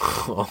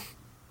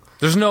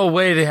 There's no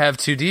way to have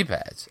 2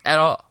 D-pads at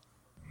all.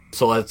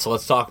 So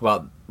let's talk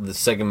about the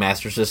Sega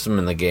Master System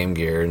and the Game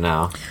Gear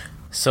now.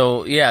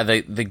 So, yeah,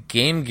 the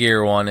Game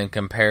Gear one in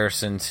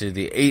comparison to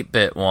the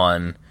 8-bit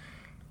one,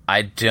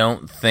 I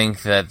don't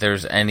think that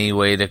there's any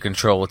way to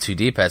control with 2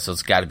 D-pads, so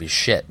it's got to be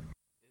shit.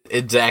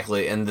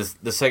 Exactly, and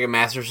the Sega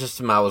Master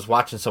System, I was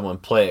watching someone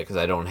play it because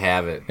I don't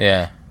have it.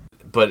 Yeah.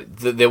 But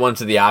they went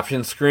to the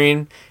options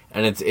screen,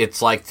 and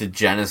it's like the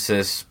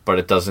Genesis, but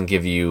it doesn't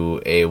give you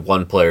a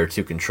 1-player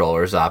 2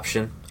 controllers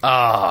option.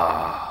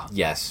 Ah.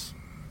 Yes.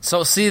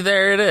 So, see,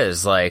 there it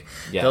is. Like,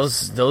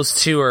 yes. those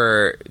two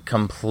are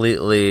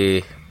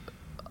completely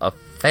a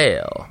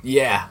fail.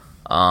 Yeah.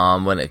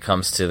 When it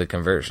comes to the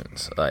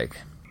conversions. Like,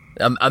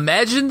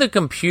 imagine the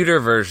computer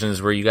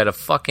versions where you got a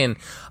fucking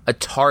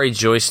Atari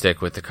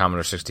joystick with the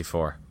Commodore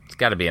 64. It's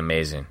got to be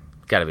amazing.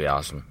 It's got to be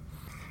awesome.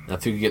 Now,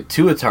 if you could get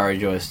 2 Atari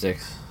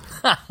joysticks.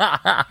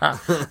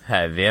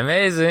 That'd be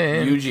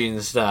amazing.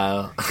 Eugene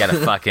style. Gotta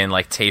fucking,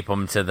 like, tape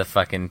them to the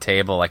fucking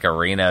table like a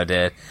Reno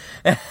did.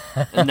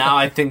 And now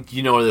I think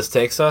you know where this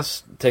takes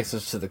us? It takes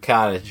us to the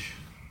cottage.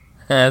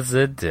 As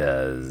it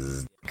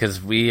does.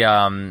 Because we,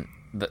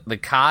 the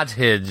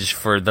cottage,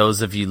 for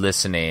those of you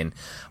listening,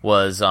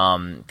 was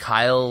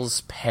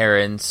Kyle's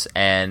parents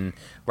and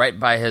right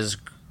by his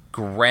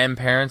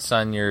grandparents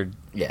on your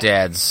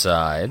dad's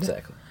side.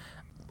 Exactly.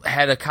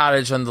 Had a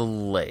cottage on the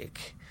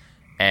lake.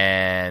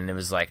 And it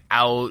was like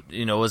out,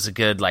 it was a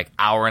good like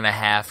hour and a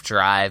half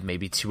drive,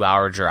 maybe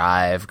 2-hour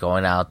drive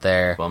going out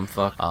there.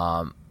 Bumfuck.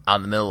 Out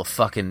in the middle of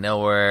fucking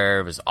nowhere.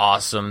 It was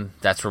awesome.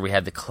 That's where we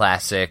had the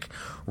classic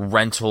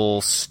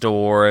rental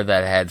store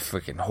that had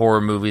freaking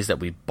horror movies that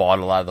we bought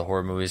a lot of the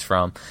horror movies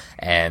from,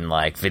 and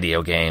like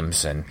video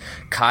games. And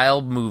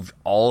Kyle moved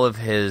all of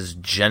his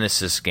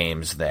Genesis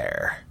games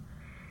there.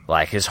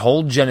 Like his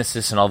whole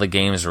Genesis and all the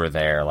games were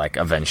there, like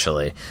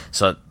eventually.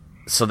 So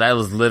that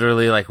was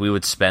literally like we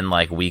would spend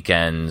like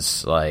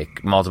weekends,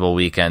 like multiple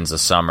weekends a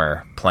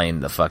summer playing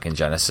the fucking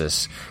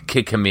Genesis,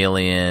 Kid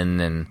Chameleon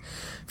and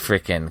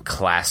freaking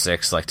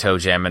classics like Toe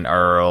Jam and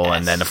Earl,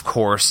 and then of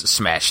course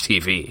Smash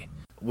TV,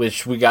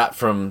 which we got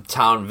from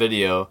Town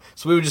Video.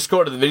 So we would just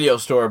go to the video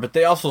store, but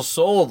they also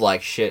sold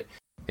like shit.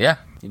 Yeah,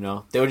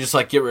 they would just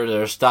like get rid of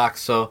their stock.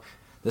 So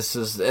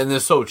they're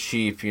so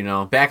cheap.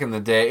 Back in the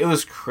day, it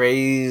was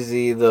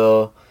crazy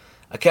though.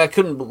 I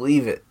couldn't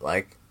believe it.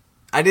 Like,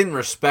 I didn't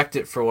respect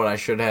it for what I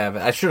should have.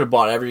 I should have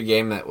bought every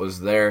game that was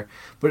there.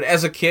 But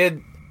as a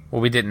kid,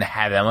 well, we didn't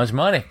have that much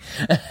money.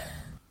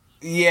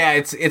 Yeah,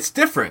 it's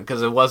different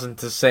because it wasn't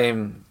the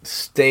same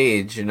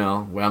stage,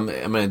 where I'm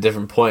at a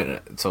different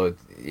point, so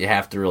you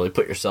have to really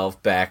put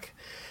yourself back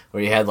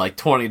where you had like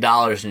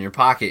 $20 in your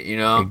pocket,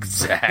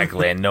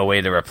 Exactly, and no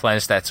way to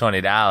replenish that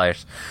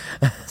 $20.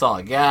 That's all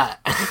I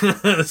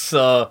got.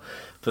 So,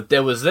 but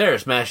there was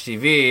Smash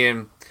TV,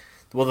 and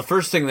well, the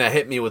first thing that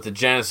hit me with the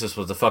Genesis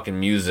was the fucking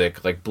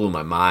music, like blew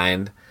my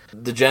mind.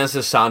 The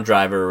Genesis sound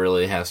driver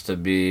really has to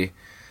be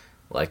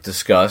like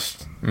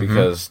discussed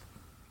because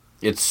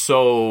it's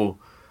so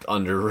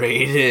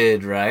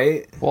underrated,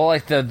 right? Well,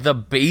 like the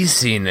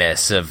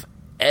bassiness of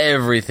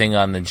everything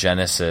on the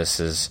Genesis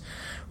is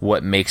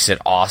what makes it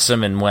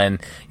awesome. And when,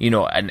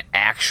 an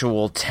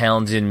actual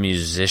talented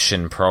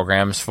musician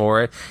programs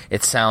for it,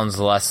 it sounds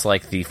less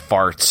like the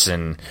farts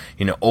and,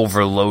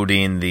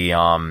 overloading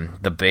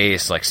the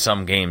bass like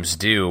some games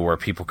do where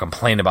people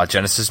complain about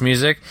Genesis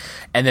music.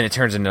 And then it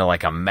turns into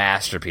like a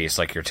masterpiece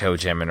like your Toe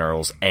Jam and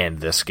Earls and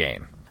this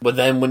game. But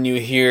then when you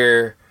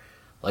hear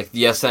like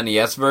the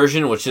SNES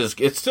version,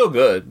 it's still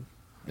good.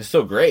 It's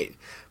still great.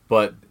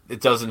 But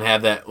it doesn't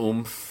have that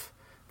oomph,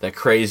 that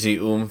crazy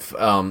oomph.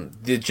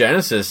 The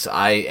Genesis,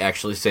 I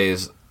actually say,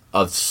 is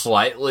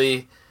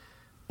slightly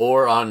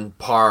or on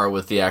par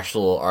with the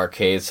actual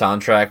arcade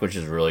soundtrack, which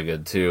is really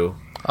good too.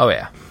 Oh,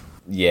 yeah.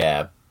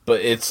 Yeah,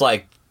 but it's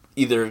like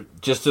either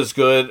just as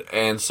good,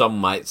 and some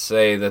might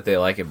say that they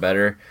like it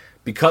better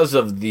because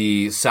of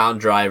the sound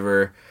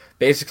driver.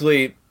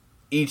 Basically,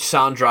 each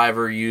sound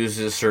driver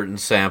uses certain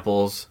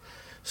samples,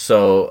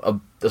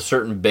 so a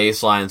certain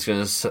bass line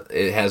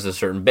it has a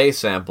certain bass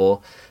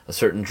sample, a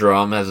certain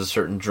drum has a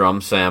certain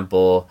drum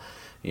sample.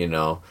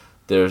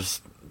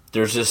 There's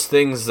just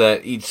things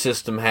that each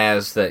system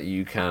has that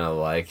you kind of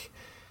like.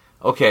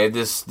 Okay,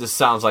 this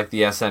sounds like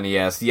the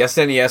SNES. The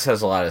SNES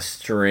has a lot of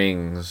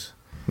strings.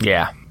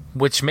 Yeah,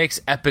 which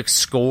makes epic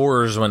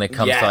scores when it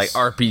comes to like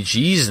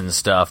RPGs and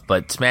stuff.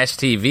 But Smash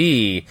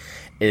TV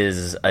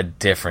is a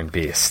different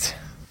beast.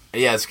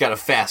 Yeah, it's got a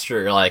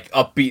faster, like,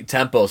 upbeat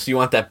tempo, so you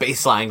want that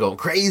bass line going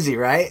crazy,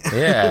 right?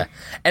 Yeah.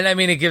 And, I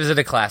mean, it gives it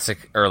a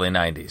classic early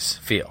 90s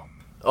feel.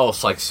 Oh,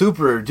 it's like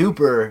super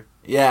duper.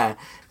 Yeah.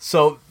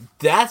 So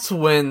that's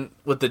when,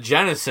 with the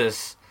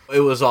Genesis, it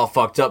was all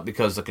fucked up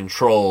because the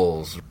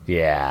controls.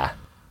 Yeah.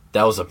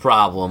 That was a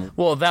problem.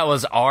 Well, that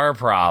was our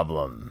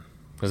problem,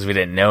 because we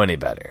didn't know any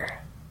better.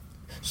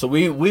 So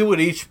we would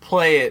each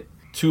play it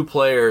 2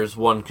 players,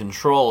 1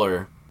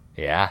 controller.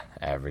 Yeah,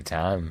 every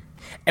time.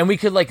 And we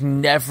could, like,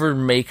 never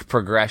make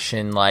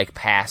progression, like,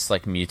 past,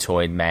 like,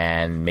 Mutoid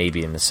Man,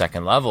 maybe in the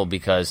second level,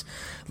 because,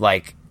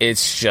 like,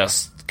 it's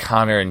just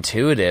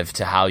counterintuitive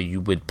to how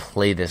you would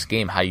play this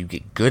game, how you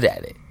get good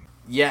at it.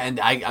 Yeah, and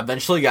I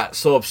eventually got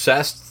so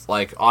obsessed,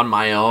 like, on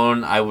my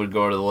own, I would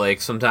go to the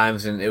lake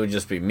sometimes, and it would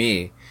just be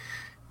me.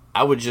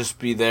 I would just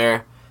be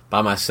there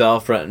by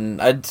myself, renting.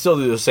 I'd still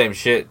do the same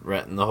shit,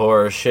 renting the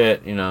horror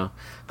shit, you know,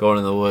 going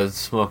in the woods,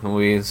 smoking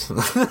weeds.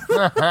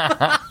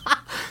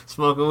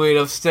 Smoking weed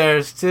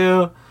upstairs,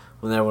 too,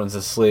 when everyone's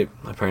asleep.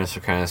 My parents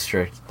are kind of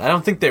strict. I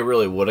don't think they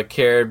really would have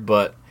cared,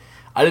 but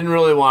I didn't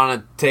really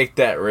want to take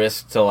that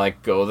risk to,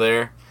 like, go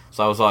there.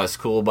 So I was always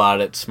cool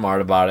about it,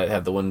 smart about it,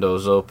 have the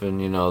windows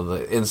open, you know,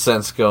 the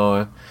incense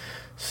going.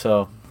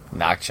 So...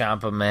 Knock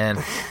Champa,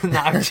 man.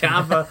 Knock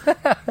Champa.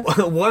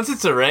 Once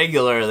it's a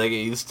regular, they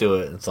get used to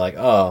it. It's like,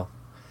 oh,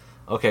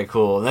 okay,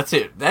 cool. And that's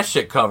it. That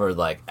shit covered,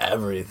 like,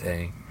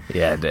 everything.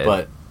 Yeah, it did.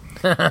 But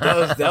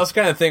that was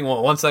kind of thing.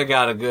 Once I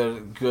got a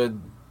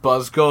good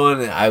buzz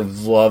going, I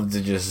loved to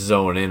just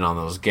zone in on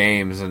those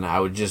games, and I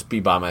would just be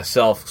by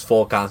myself,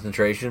 full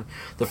concentration.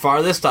 The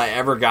farthest I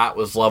ever got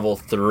was level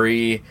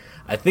 3.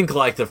 I think,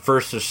 like, the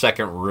first or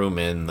second room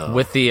in, though.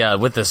 With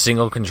the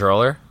single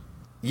controller?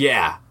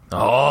 Yeah.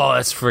 Oh,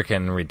 that's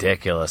freaking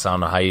ridiculous. I don't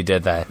know how you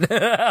did that.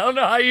 I don't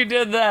know how you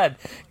did that.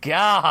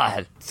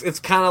 God. It's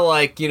kind of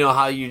like, you know,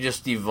 how you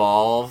just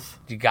evolve.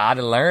 You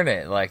gotta learn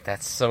it. Like,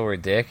 that's so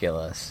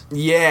ridiculous.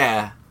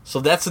 Yeah.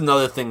 So that's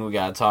another thing we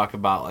gotta talk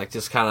about. Like,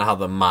 just kind of how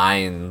the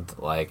mind,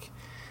 like,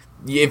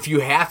 if you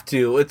have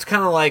to, it's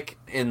kind of like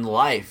in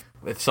life.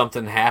 If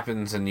something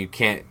happens and you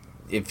can't,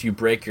 if you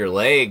break your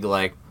leg,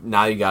 like,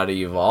 now you gotta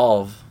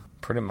evolve.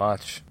 Pretty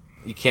much.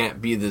 You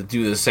can't do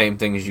the same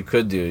thing as you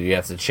could do. You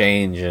have to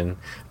change, and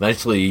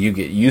eventually you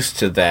get used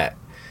to that.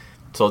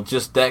 So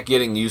just that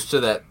getting used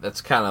to that,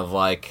 that's kind of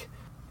like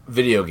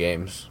video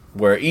games,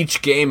 where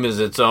each game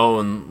is its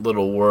own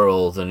little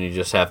world, and you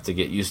just have to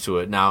get used to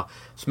it. Now,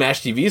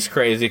 Smash TV is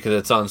crazy because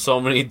it's on so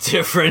many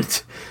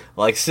different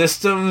like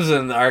systems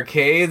and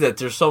arcade that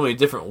there's so many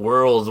different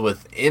worlds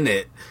within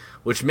it,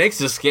 which makes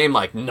this game,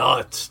 like,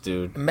 nuts,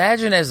 dude.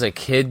 Imagine as a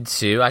kid,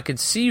 too, I could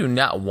see you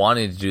not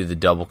wanting to do the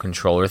double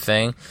controller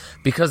thing,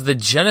 because the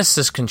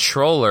Genesis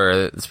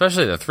controller,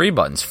 especially the 3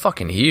 button's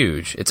fucking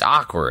huge. It's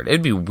awkward.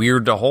 It'd be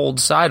weird to hold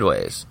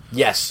sideways.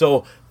 Yes,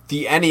 so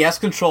the NES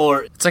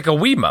controller... It's like a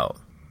Wiimote.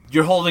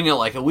 You're holding it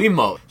like a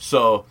Wiimote.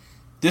 So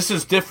this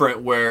is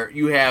different, where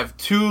you have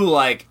 2,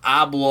 like,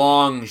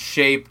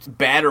 oblong-shaped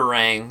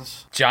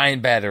batarangs.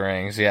 Giant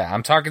batarangs, yeah.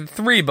 I'm talking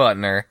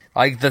 3-buttoner.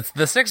 Like, the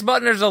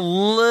 6-buttoner's a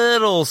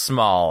little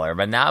smaller,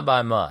 but not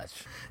by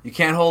much. You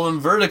can't hold them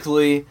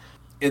vertically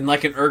in,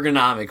 like, an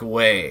ergonomic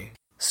way.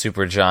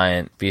 Super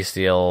giant,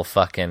 bestial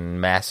fucking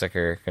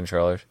massacre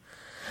controllers.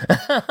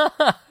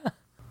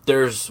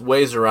 There's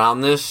ways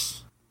around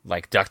this.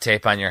 Like duct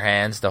tape on your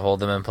hands to hold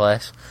them in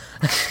place.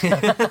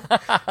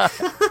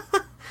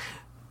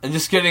 And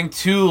just getting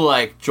 2,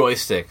 like,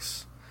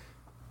 joysticks.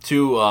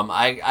 2,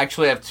 I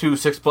actually have 2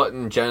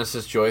 6-button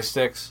Genesis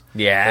joysticks.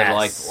 Yeah.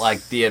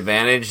 Like the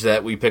Advantage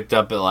that we picked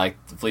up at,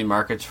 like, the flea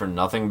markets for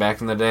nothing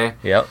back in the day.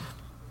 Yep.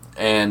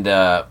 And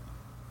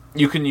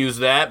you can use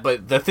that,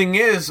 but the thing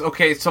is,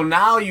 okay, so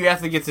now you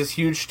have to get this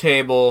huge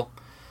table.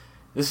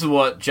 This is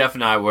what Jeff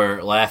and I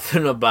were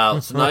laughing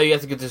about. So now you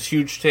have to get this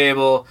huge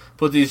table,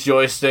 put these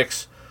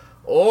joysticks,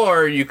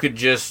 or you could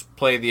just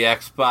play the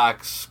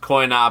Xbox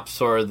Coin Ops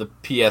or the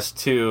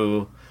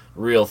PS2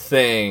 real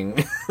thing.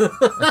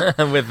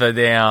 With the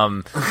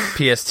damn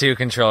PS2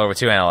 controller with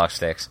 2 analog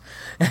sticks.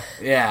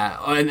 Yeah,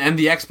 and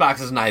the Xbox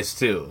is nice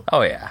too.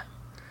 Oh, yeah.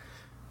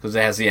 Because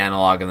it has the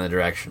analog and the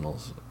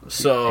directionals.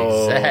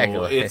 So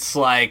exactly. It's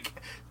like,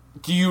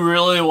 do you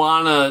really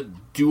want to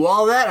do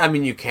all that? I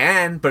mean, you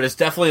can, but it's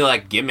definitely,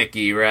 like,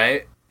 gimmicky,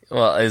 right?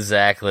 Well,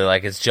 exactly.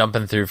 Like, it's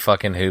jumping through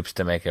fucking hoops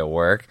to make it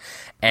work.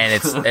 And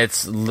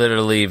it's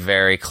literally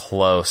very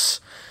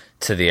close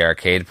to the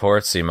arcade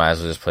ports, so you might as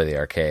well just play the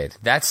arcade.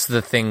 That's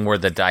the thing where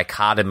the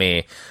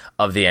dichotomy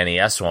of the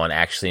NES one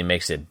actually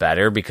makes it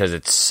better, because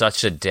it's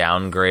such a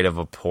downgrade of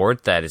a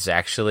port that it's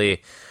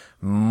actually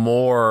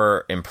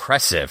more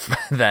impressive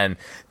than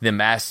the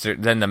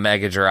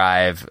Mega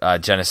Drive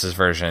Genesis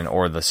version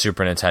or the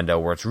Super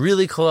Nintendo, where it's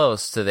really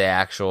close to the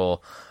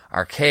actual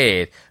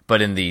arcade.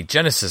 But in the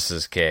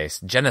Genesis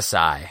case,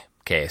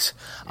 yes.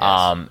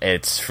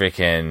 It's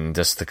freaking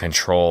just the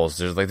controls.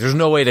 There's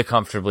no way to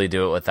comfortably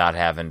do it without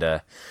having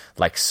to,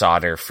 like,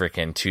 solder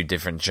freaking 2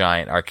 different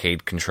giant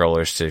arcade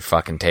controllers to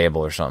fucking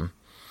table or something.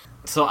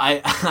 So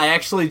I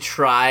actually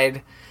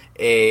tried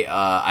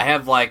I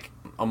have, like,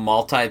 a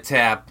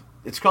multi-tap.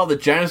 It's called the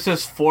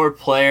Genesis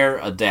 4-player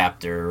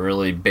adapter.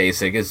 Really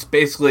basic. It's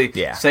basically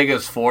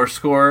Sega's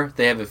 4-score.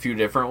 They have a few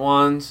different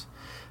ones,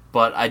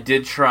 but I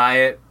did try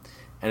it,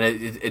 and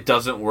it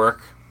doesn't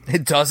work.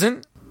 It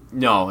doesn't?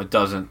 No, it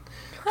doesn't.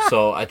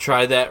 So I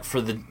tried that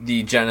for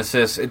the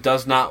Genesis. It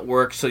does not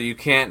work, so you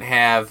can't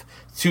have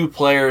 2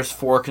 players,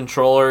 4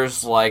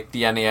 controllers like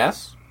the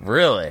NES.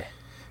 Really?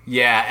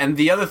 Yeah, and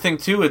the other thing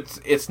too,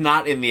 it's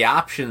not in the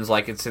options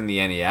like it's in the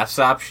NES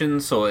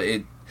options, so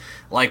it,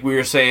 like we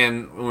were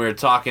saying when we were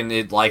talking,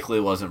 it likely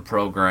wasn't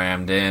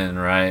programmed in,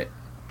 right?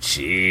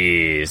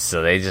 Jeez,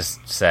 so they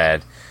just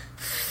said,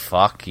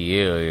 fuck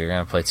you, you're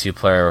gonna play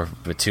 2-player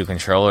with 2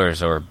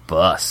 controllers or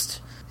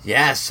bust.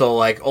 Yeah, so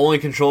like only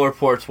controller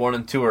ports 1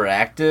 and 2 are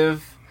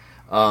active.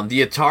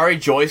 The Atari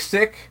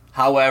joystick,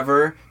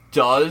 however,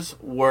 does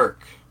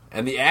work.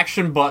 And the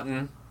action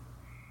button,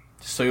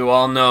 just so you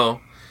all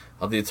know,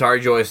 of the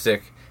Atari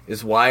joystick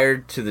is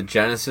wired to the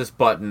Genesis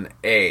button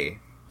A.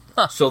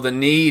 Huh. So the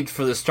need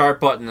for the start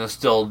button is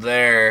still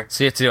there.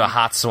 So you have to do a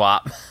hot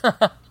swap.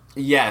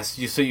 Yes,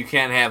 so you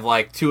can't have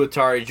like 2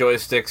 Atari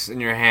joysticks in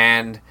your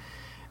hand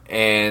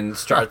and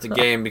start the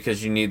game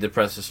because you need to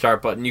press the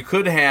start button. You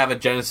could have a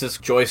Genesis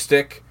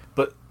joystick,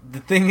 but the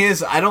thing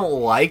is, I don't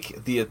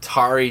like the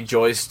Atari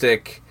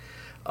joystick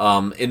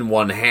in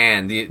one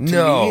hand. To me,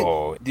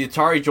 the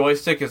Atari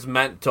joystick is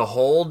meant to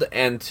hold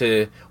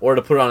or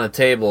to put on a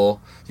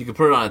table. You can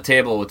put it on a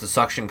table with the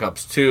suction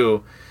cups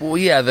too. Well,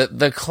 yeah,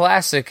 the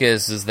classic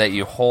is that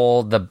you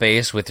hold the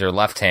base with your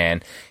left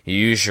hand, you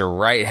use your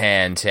right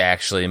hand to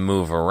actually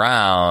move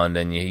around,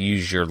 and you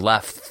use your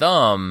left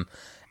thumb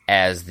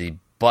as the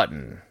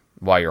button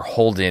while you're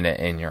holding it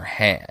in your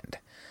hand.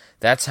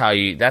 That's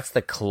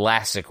the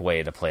classic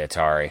way to play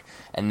Atari.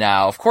 And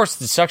now, of course,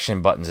 the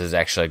suction buttons is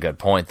actually a good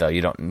point, though.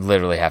 You don't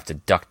literally have to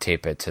duct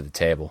tape it to the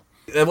table.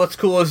 And what's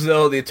cool is,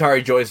 though, the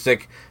Atari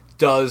joystick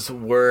does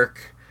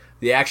work.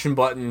 The action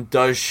button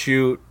does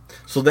shoot.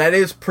 So that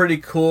is pretty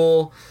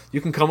cool. You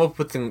can come up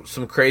with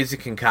some crazy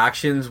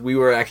concoctions. We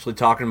were actually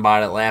talking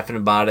about it, laughing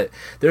about it.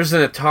 There's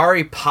an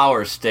Atari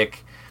Power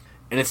Stick,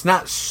 and it's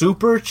not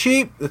super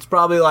cheap. It's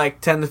probably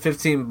like $10 to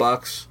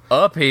 $15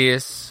 a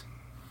piece.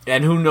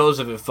 And who knows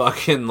if it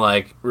fucking,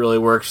 like, really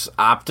works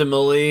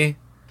optimally,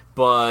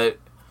 but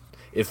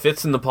it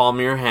fits in the palm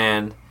of your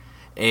hand,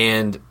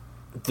 and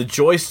the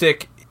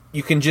joystick,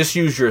 you can just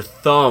use your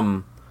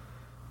thumb,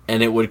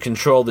 and it would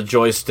control the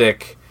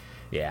joystick.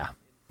 Yeah.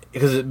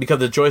 Because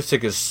the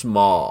joystick is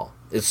small.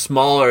 It's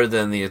smaller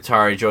than the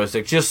Atari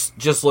joystick.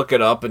 Just look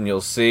it up, and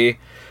you'll see.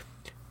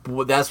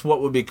 That's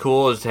what would be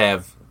cool, is to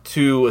have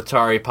 2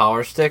 Atari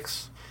Power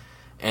Sticks,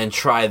 and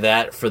try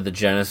that for the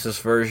Genesis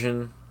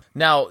version.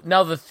 Now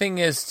the thing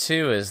is,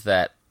 too, is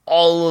that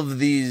all of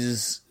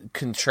these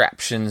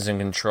contraptions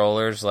and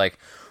controllers, like,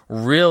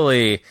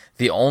 really,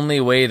 the only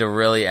way to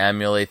really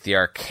emulate the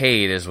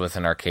arcade is with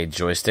an arcade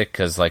joystick,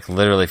 because, like,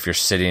 literally, if you're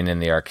sitting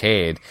in the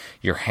arcade,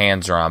 your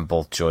hands are on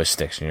both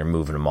joysticks, and you're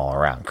moving them all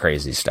around,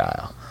 crazy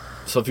style.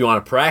 So if you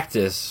want to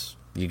practice,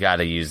 you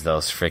gotta use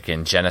those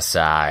freaking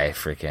Genesai,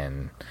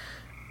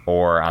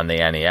 or on the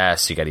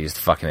NES, you gotta use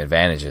the fucking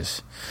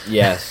advantages.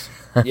 Yes.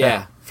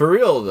 Yeah, for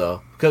real,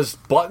 though, because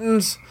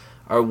buttons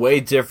are way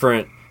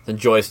different than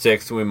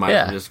joysticks, and we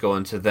might just go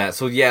into that.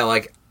 So yeah,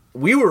 like,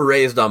 we were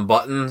raised on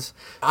buttons.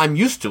 I'm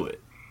used to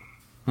it.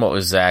 Well,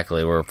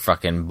 exactly. We're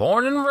fucking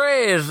born and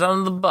raised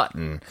on the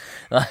button.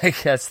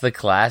 Like, that's the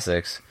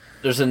classics.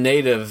 There's a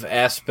native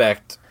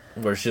aspect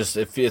where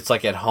it's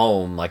like at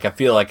home. Like, I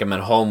feel like I'm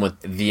at home with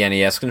the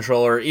NES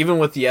controller. Even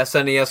with the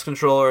SNES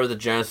controller, the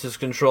Genesis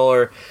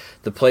controller,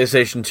 the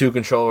PlayStation 2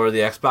 controller, the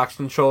Xbox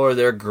controller,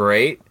 they're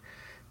great.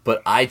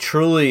 But I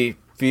truly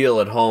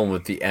feel at home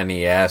with the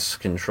NES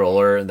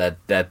controller,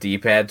 that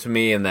D-pad to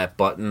me, and that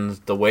button,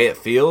 the way it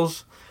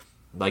feels,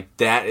 like,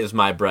 that is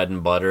my bread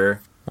and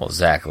butter. Well,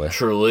 exactly.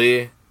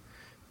 Truly.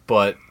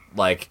 But,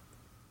 like,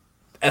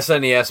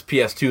 SNES,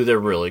 PS2, they're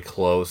really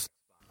close.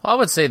 Well, I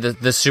would say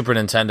that the Super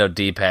Nintendo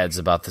D-pad's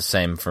about the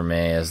same for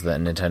me as the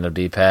Nintendo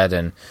D-pad,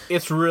 and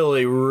it's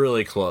really,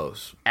 really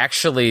close.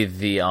 Actually,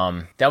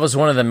 that was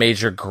one of the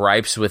major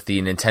gripes with the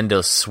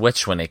Nintendo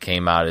Switch when it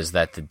came out, is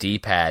that the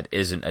D-pad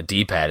isn't a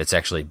D-pad, it's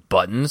actually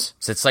buttons.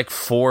 So it's like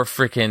 4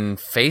 freaking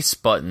face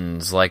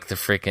buttons, like the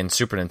freaking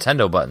Super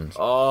Nintendo buttons.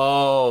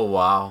 Oh,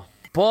 wow.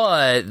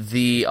 But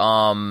the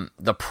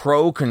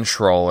Pro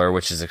Controller,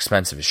 which is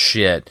expensive as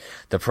shit,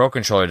 the Pro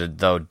Controller,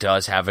 though,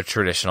 does have a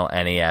traditional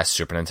NES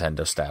Super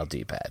Nintendo style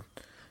D-pad.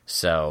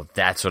 So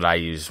that's what I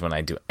use when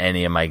I do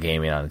any of my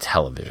gaming on a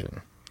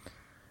television.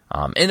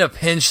 In a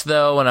pinch,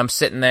 though, when I'm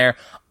sitting there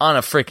on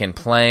a freaking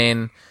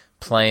plane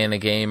playing a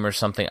game or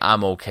something,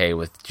 I'm okay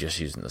with just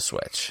using the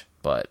Switch.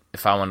 But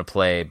if I want to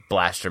play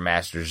Blaster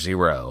Master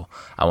Zero,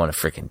 I want a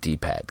freaking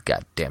D-pad.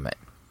 God damn it.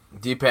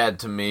 D-pad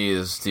to me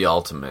is the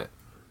ultimate.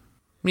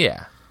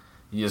 Yeah.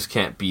 You just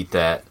can't beat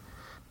that.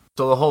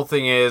 So the whole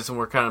thing is, and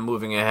we're kind of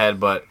moving ahead,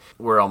 but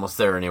we're almost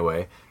there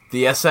anyway.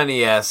 The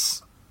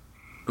SNES,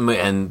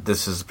 and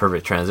this is a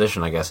perfect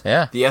transition, I guess.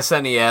 Yeah. The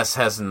SNES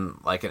has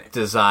a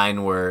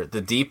design where the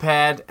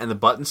D-pad and the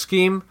button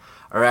scheme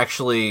are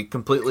actually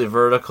completely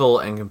vertical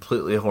and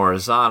completely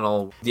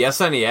horizontal. The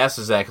SNES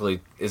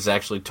is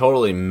actually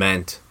totally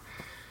meant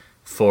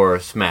for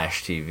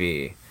Smash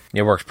TV.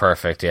 It works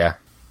perfect, yeah.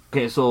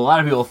 Okay, so a lot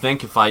of people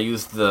think if I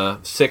use the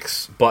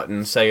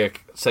 6-button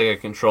Sega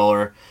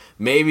controller,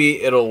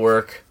 maybe it'll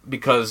work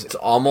because it's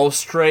almost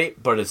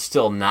straight, but it's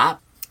still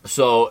not.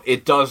 So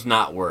it does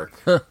not work.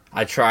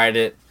 I tried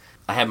it.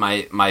 I had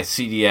my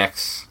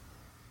CDX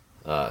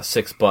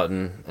 6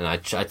 button, and I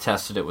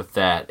tested it with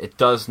that. It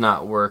does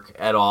not work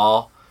at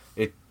all.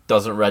 It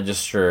doesn't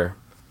register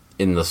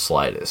in the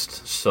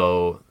slightest.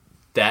 So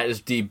that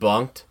is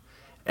debunked.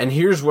 And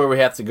here's where we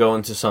have to go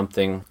into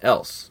something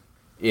else.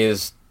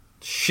 Is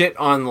shit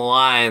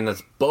online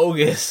that's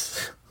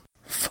bogus.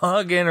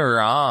 Fucking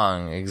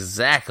wrong.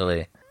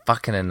 Exactly.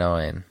 Fucking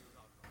annoying.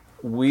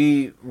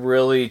 We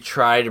really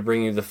try to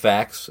bring you the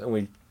facts,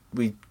 and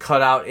we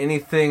cut out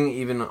anything,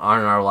 even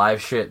on our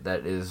live shit,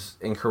 that is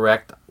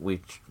incorrect.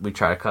 We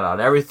try to cut out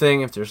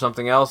everything. If there's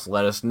something else,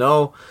 let us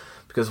know,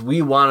 because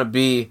we want to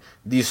be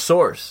the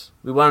source.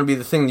 We want to be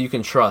the thing that you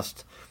can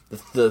trust,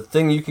 the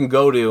thing you can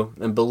go to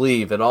and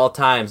believe at all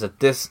times that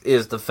this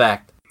is the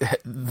fact.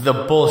 The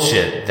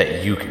bullshit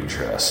that you can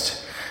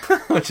trust.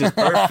 Which is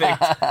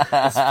perfect.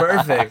 It's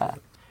perfect.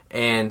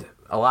 And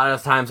a lot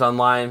of times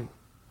online,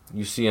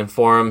 you see in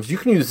forums, you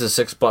can use the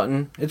 6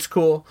 button. It's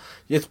cool.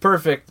 It's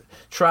perfect.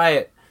 Try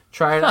it.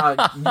 Try it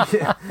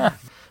out.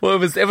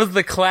 Well, it was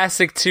the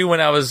classic too when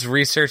I was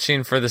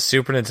researching for the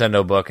Super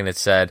Nintendo book, and it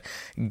said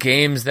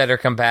games that are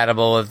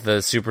compatible with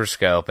the Super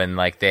Scope, and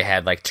like they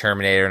had like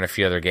Terminator and a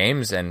few other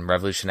games, and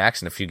Revolution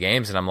X and a few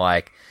games, and I'm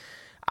like,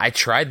 I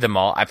tried them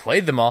all. I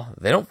played them all.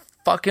 They don't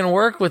fucking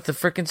work with the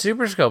freaking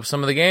Super Scope,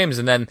 some of the games.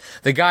 And then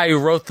the guy who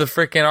wrote the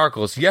freaking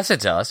articles, yes, it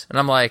does. And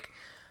I'm like,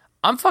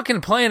 I'm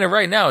fucking playing it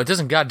right now. It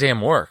doesn't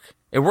goddamn work.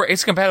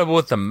 It's compatible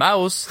with the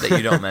mouse that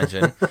you don't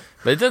mention, but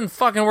it doesn't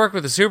fucking work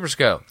with the Super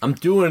Scope. I'm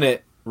doing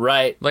it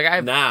right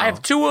now. I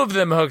have 2 of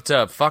them hooked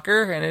up,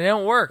 fucker, and it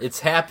don't work. It's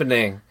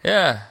happening.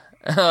 Yeah.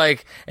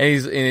 Like,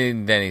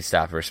 and then he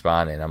stopped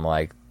responding. I'm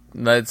like,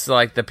 it's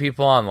like the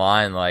people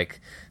online, like,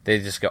 they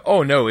just go,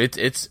 oh no,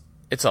 it's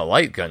a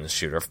light gun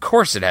shooter. Of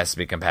course it has to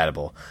be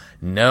compatible.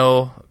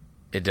 No,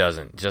 it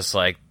doesn't. Just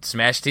like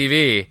Smash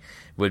TV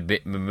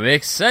would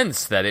make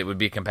sense that it would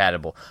be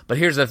compatible. But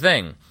here's the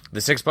thing. The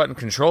 6-button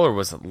controller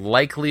was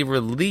likely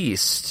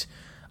released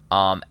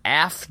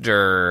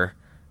after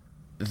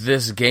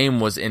this game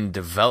was in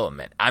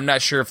development. I'm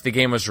not sure if the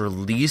game was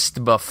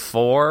released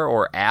before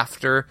or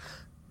after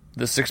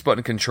the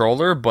 6-button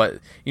controller, but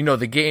you know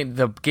the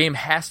game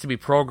has to be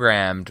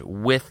programmed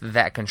with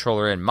that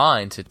controller in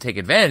mind to take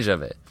advantage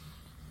of it.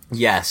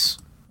 Yes.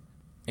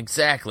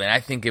 Exactly, and I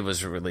think it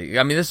was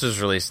this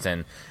was released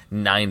in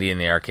 90 in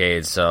the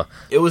arcade, so...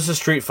 It was a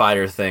Street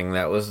Fighter thing,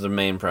 that was the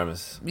main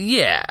premise.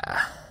 Yeah.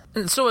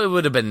 And so it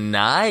would have been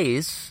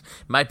nice.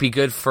 Might be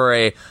good for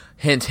a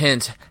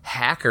hint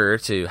hacker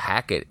to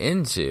hack it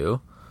into.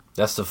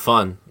 That's the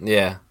fun,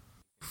 yeah.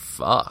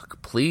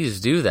 Fuck, please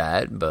do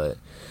that, but...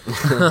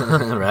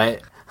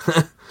 Right?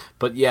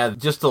 But yeah,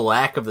 just the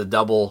lack of the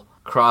double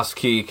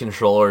cross-key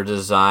controller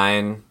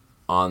design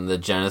on the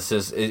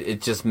Genesis,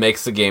 it just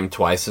makes the game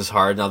twice as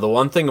hard. Now, the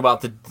one thing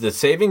about the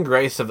saving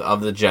grace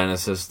of the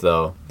Genesis,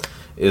 though,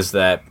 is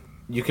that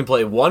you can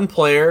play 1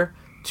 player,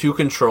 2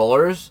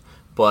 controllers,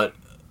 but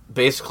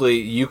basically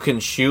you can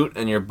shoot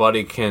and your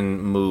buddy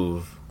can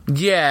move.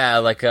 Yeah,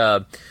 like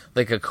a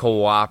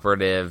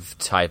cooperative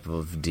type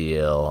of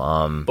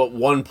deal. But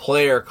 1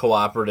 player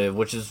cooperative,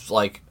 which is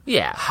like,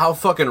 yeah, how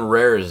fucking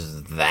rare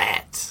is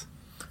that?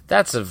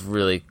 That's a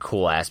really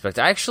cool aspect.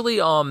 I actually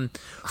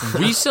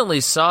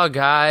recently saw a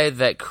guy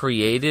that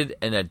created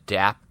an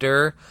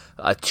adapter,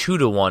 a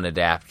 2-to-1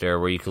 adapter,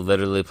 where you could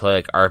literally play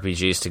like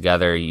RPGs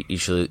together,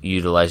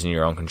 utilizing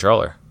your own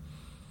controller.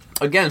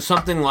 Again,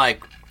 something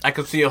like I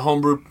could see a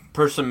homebrew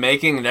person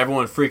making and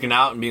everyone freaking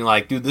out and being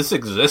like, dude, this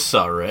exists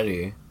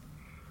already.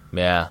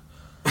 Yeah.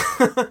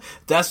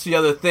 That's the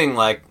other thing.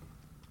 Like,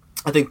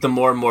 I think the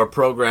more and more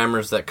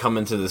programmers that come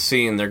into the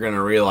scene, they're going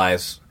to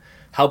realize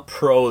how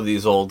pro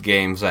these old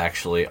games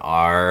actually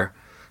are,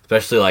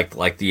 especially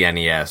like the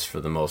NES for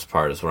the most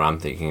part is what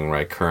I'm thinking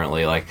right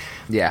currently. Like,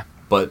 yeah.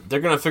 But they're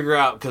going to figure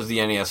out, because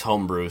the NES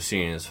homebrew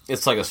scene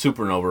it's like a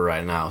supernova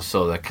right now,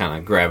 so that kind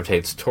of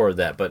gravitates toward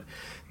that. But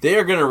they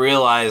are going to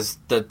realize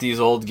that these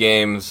old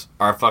games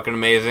are fucking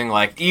amazing.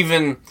 Like,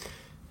 even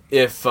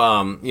if,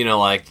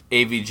 like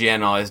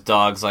AVGN always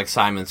dogs like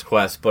Simon's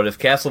Quest, but if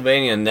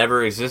Castlevania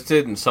never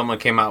existed and someone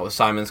came out with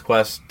Simon's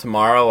Quest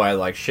tomorrow, I'd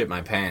like shit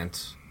my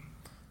pants.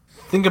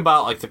 Think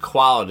about like the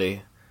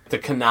quality, the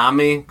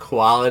Konami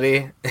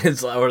quality,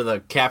 or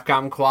the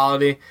Capcom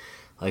quality,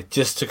 like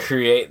just to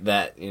create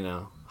that,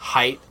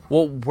 height.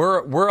 Well,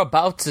 we're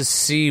about to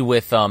see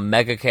with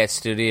Mega Cat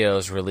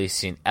Studios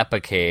releasing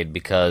Epicade,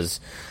 because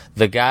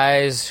the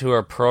guys who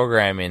are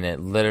programming it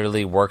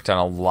literally worked on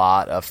a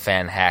lot of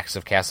fan hacks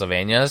of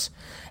Castlevanias.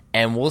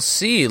 And we'll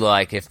see,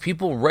 like, if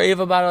people rave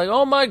about it, like,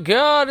 oh my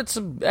god, it's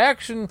an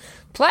action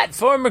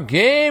platformer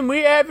game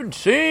we haven't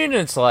seen.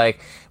 And it's like,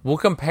 we'll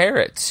compare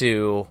it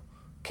to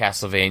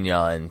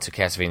Castlevania and to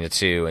Castlevania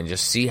 2 and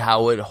just see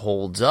how it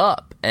holds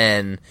up.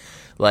 And,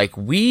 like,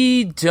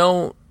 we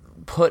don't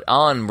put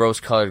on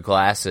rose-colored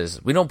glasses.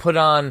 We don't put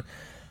on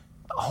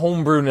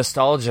homebrew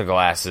nostalgia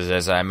glasses,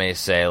 as I may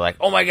say. Like,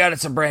 oh my god,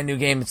 it's a brand new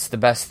game. It's the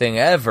best thing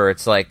ever.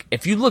 It's like,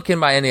 if you look in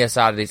my NES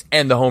Oddities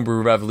and the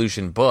Homebrew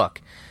Revolution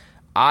book,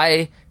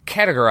 I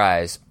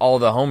categorize all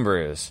the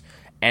homebrews,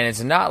 And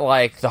it's not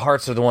like the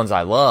hearts are the ones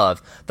I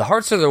love. The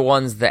hearts are the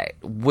ones that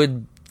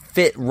would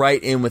fit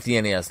right in with the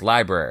NES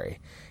library.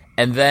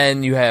 And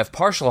then you have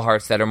partial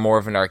hearts that are more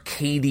of an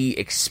arcadey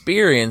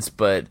experience,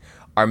 but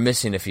are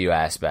missing a few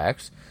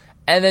aspects.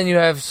 And then you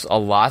have a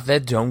lot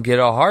that don't get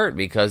a heart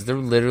because they're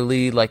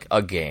literally like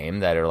a game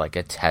that are like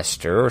a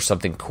tester or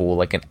something cool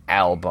like an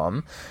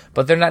album,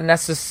 but they're not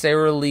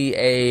necessarily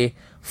a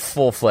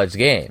full-fledged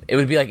game. It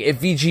would be like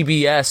if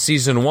VGBS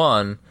Season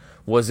 1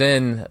 was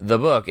in the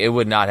book, it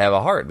would not have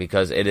a heart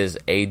because it is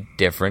a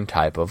different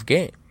type of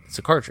game. It's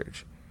a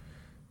cartridge.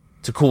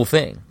 It's a cool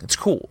thing. It's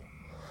cool.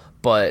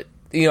 But,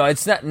 you know,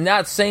 it's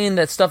not saying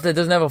that stuff that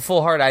doesn't have a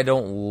full heart,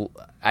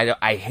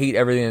 I hate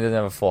everything that doesn't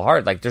have a full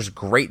heart. Like, there's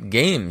great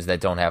games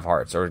that don't have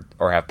hearts or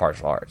have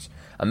partial hearts.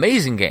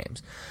 Amazing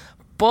games.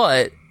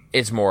 But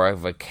it's more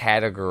of a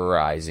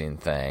categorizing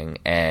thing,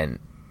 and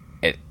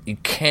you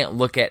can't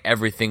look at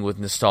everything with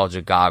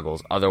nostalgia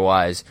goggles.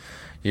 Otherwise,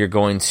 you're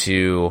going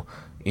to,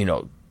 you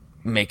know,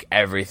 make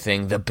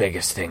everything the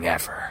biggest thing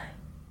ever.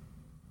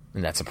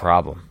 And that's a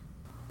problem.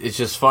 It's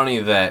just funny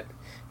that,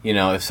 you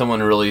know, if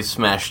someone released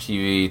Smash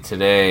TV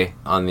today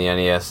on the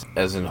NES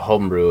as a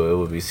homebrew, it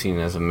would be seen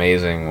as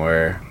amazing,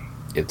 where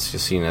it's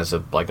just seen as a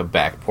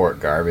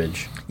backport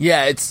garbage.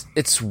 Yeah,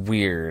 it's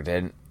weird,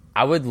 and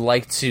I would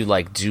like to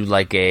do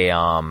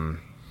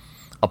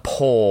a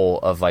poll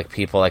of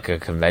people like a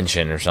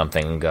convention or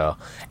something and go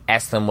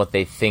ask them what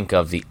they think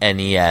of the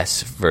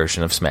NES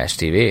version of Smash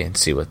TV and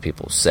see what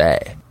people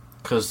say.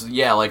 Because,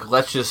 yeah,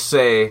 let's just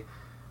say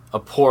a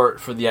port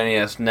for the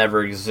NES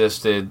never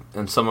existed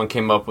and someone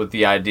came up with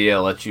the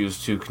idea, let's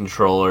use 2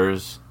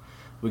 controllers.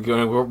 We're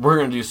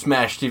going to do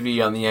Smash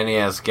TV on the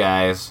NES,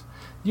 guys.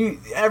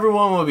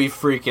 Everyone would be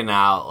freaking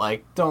out.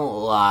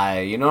 Don't lie.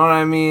 You know what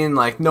I mean?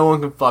 No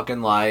one can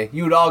fucking lie.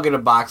 You would all get a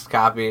boxed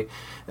copy.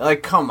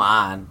 Come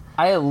on.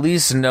 I at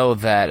least know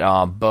that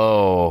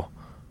Bo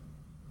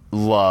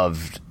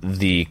loved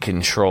the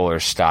controller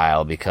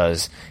style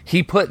because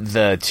he put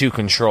the 2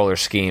 controller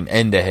scheme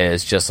into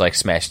his, just like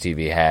Smash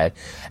TV had,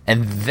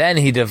 and then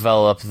he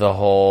developed the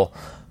whole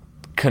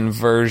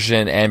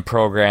conversion and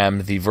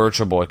programmed the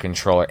Virtual Boy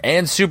controller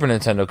and Super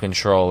Nintendo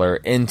controller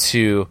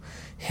into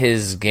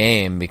his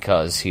game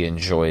because he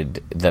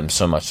enjoyed them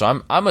so much.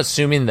 So I'm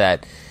assuming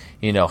that,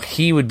 you know,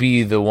 he would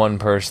be the one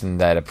person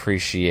that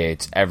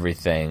appreciates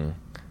everything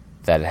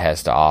that it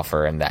has to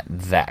offer and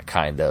that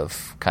kind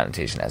of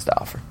connotation has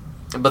to offer.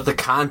 But the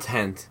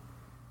content,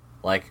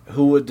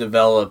 who would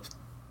develop,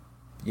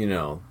 you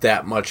know,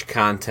 that much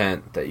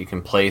content that you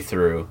can play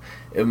through?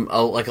 A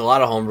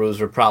lot of homebrews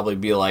would probably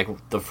be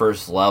the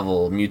first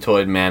level,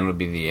 Mutoid Man would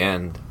be the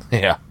end.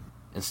 Yeah.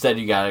 Instead,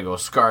 you gotta go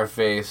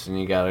Scarface, and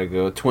you gotta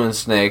go Twin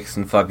Snakes,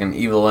 and fucking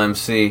Evil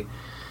MC.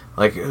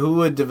 Who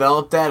would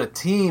develop that? A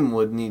team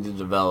would need to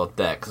develop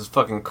that, because it's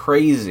fucking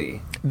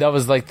crazy. That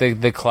was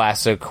the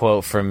classic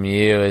quote from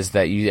you, is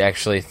that you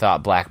actually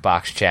thought Black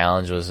Box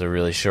Challenge was a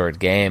really short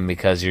game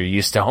because you're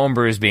used to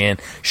homebrews being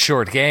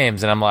short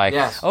games, and I'm like,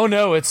 yes. Oh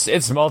no,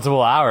 it's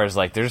multiple hours.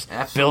 There's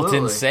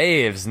built-in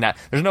saves.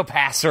 There's no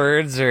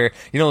passwords, or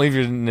you don't leave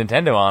your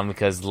Nintendo on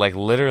because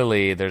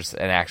literally there's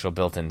an actual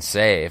built-in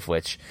save,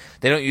 which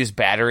they don't use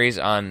batteries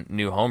on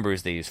new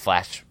homebrews. They use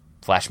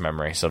flash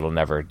memory, so it'll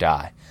never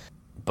die.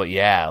 But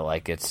yeah,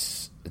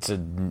 it's a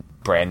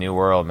brand new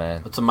world,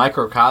 man. It's a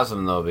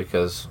microcosm, though,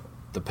 because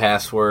the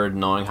password,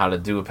 knowing how to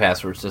do a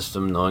password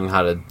system, knowing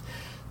how to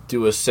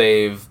do a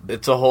save,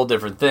 it's a whole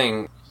different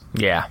thing.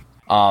 Yeah.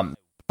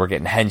 We're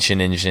getting Henshin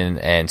Engine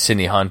and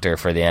Sydney Hunter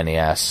for the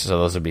NES, so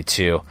those would be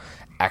 2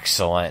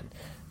 excellent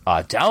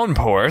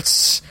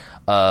downports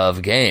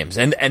of games.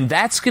 And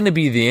that's going to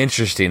be the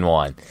interesting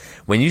one.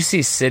 When you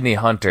see Sydney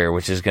Hunter,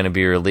 which is going to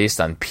be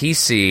released on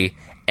PC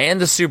and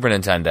the Super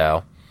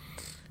Nintendo,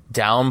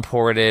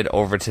 downported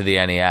over to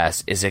the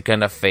NES, is it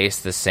going to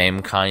face the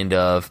same kind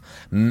of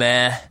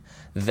meh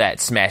that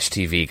Smash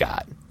TV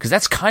got? Because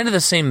that's kind of the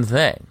same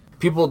thing.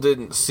 People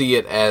didn't see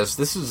it as,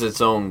 this is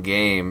its own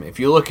game. If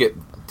you look at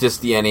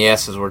just the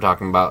NES, as we're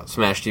talking about,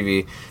 Smash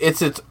TV,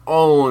 it's its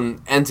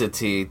own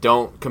entity.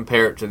 Don't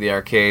compare it to the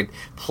arcade.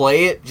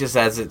 Play it just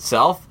as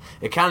itself.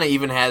 It kind of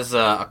even has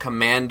a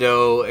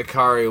Commando,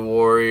 Ikari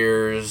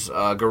Warriors,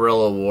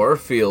 Guerrilla War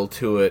feel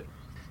to it.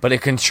 But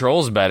it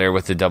controls better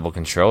with the double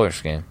controller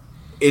scheme.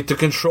 The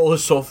control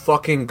is so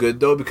fucking good,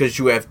 though, because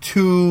you have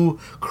 2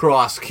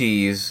 cross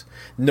keys,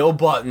 no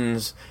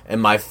buttons,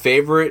 and my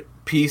favorite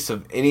piece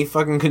of any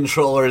fucking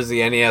controller is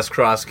the NES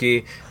cross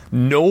key.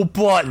 No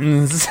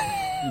buttons.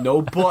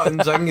 No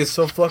buttons. I can get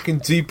so fucking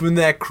deep in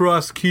that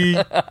cross key.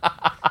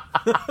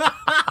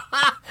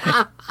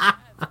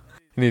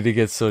 Need to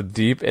get so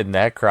deep in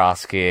that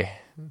cross key.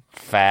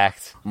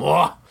 Fact.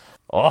 More.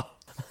 Oh.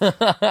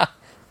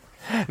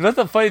 But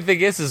the funny thing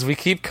is we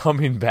keep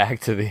coming back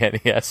to the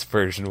NES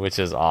version, which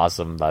is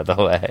awesome, by the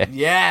way.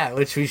 Yeah,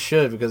 which we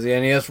should, because the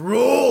NES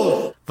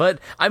rules! But,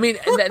 I mean,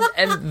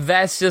 and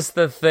that's just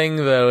the thing,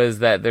 though, is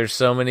that there's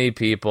so many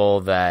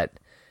people that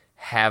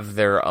have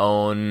their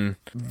own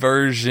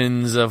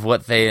versions of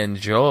what they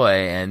enjoy,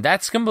 and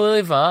that's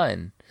completely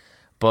fine.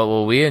 But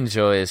what we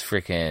enjoy is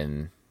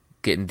freaking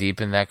getting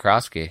deep in that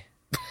crosskey.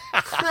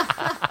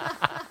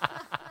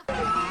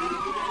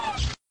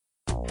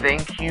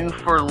 Thank you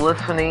for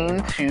listening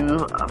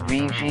to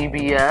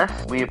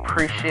VGBS. We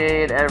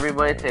appreciate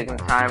everybody taking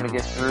the time to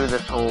get through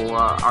this whole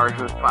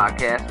arduous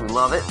podcast. We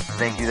love it.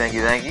 Thank you.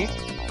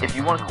 If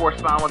you want to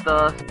correspond with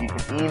us, you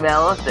can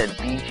email us at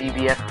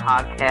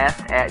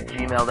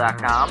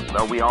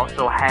bgbspodcast@gmail.com. We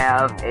also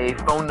have a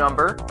phone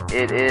number.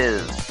 It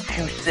is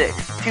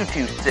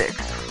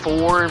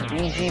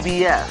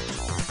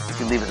 26226-4BGBS. You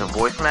can leave us a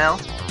voicemail,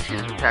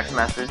 shoot us a text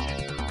message.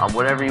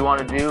 Whatever you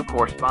want to do,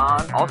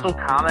 correspond. Also,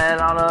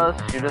 comment on us.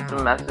 Shoot us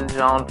a message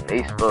on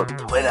Facebook,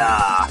 Twitter,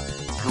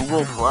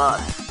 Google+.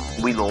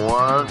 We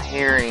love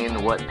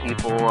hearing what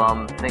people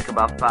think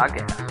about the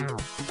podcast.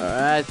 All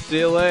right, see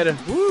you later.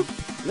 Woo!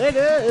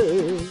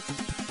 Later!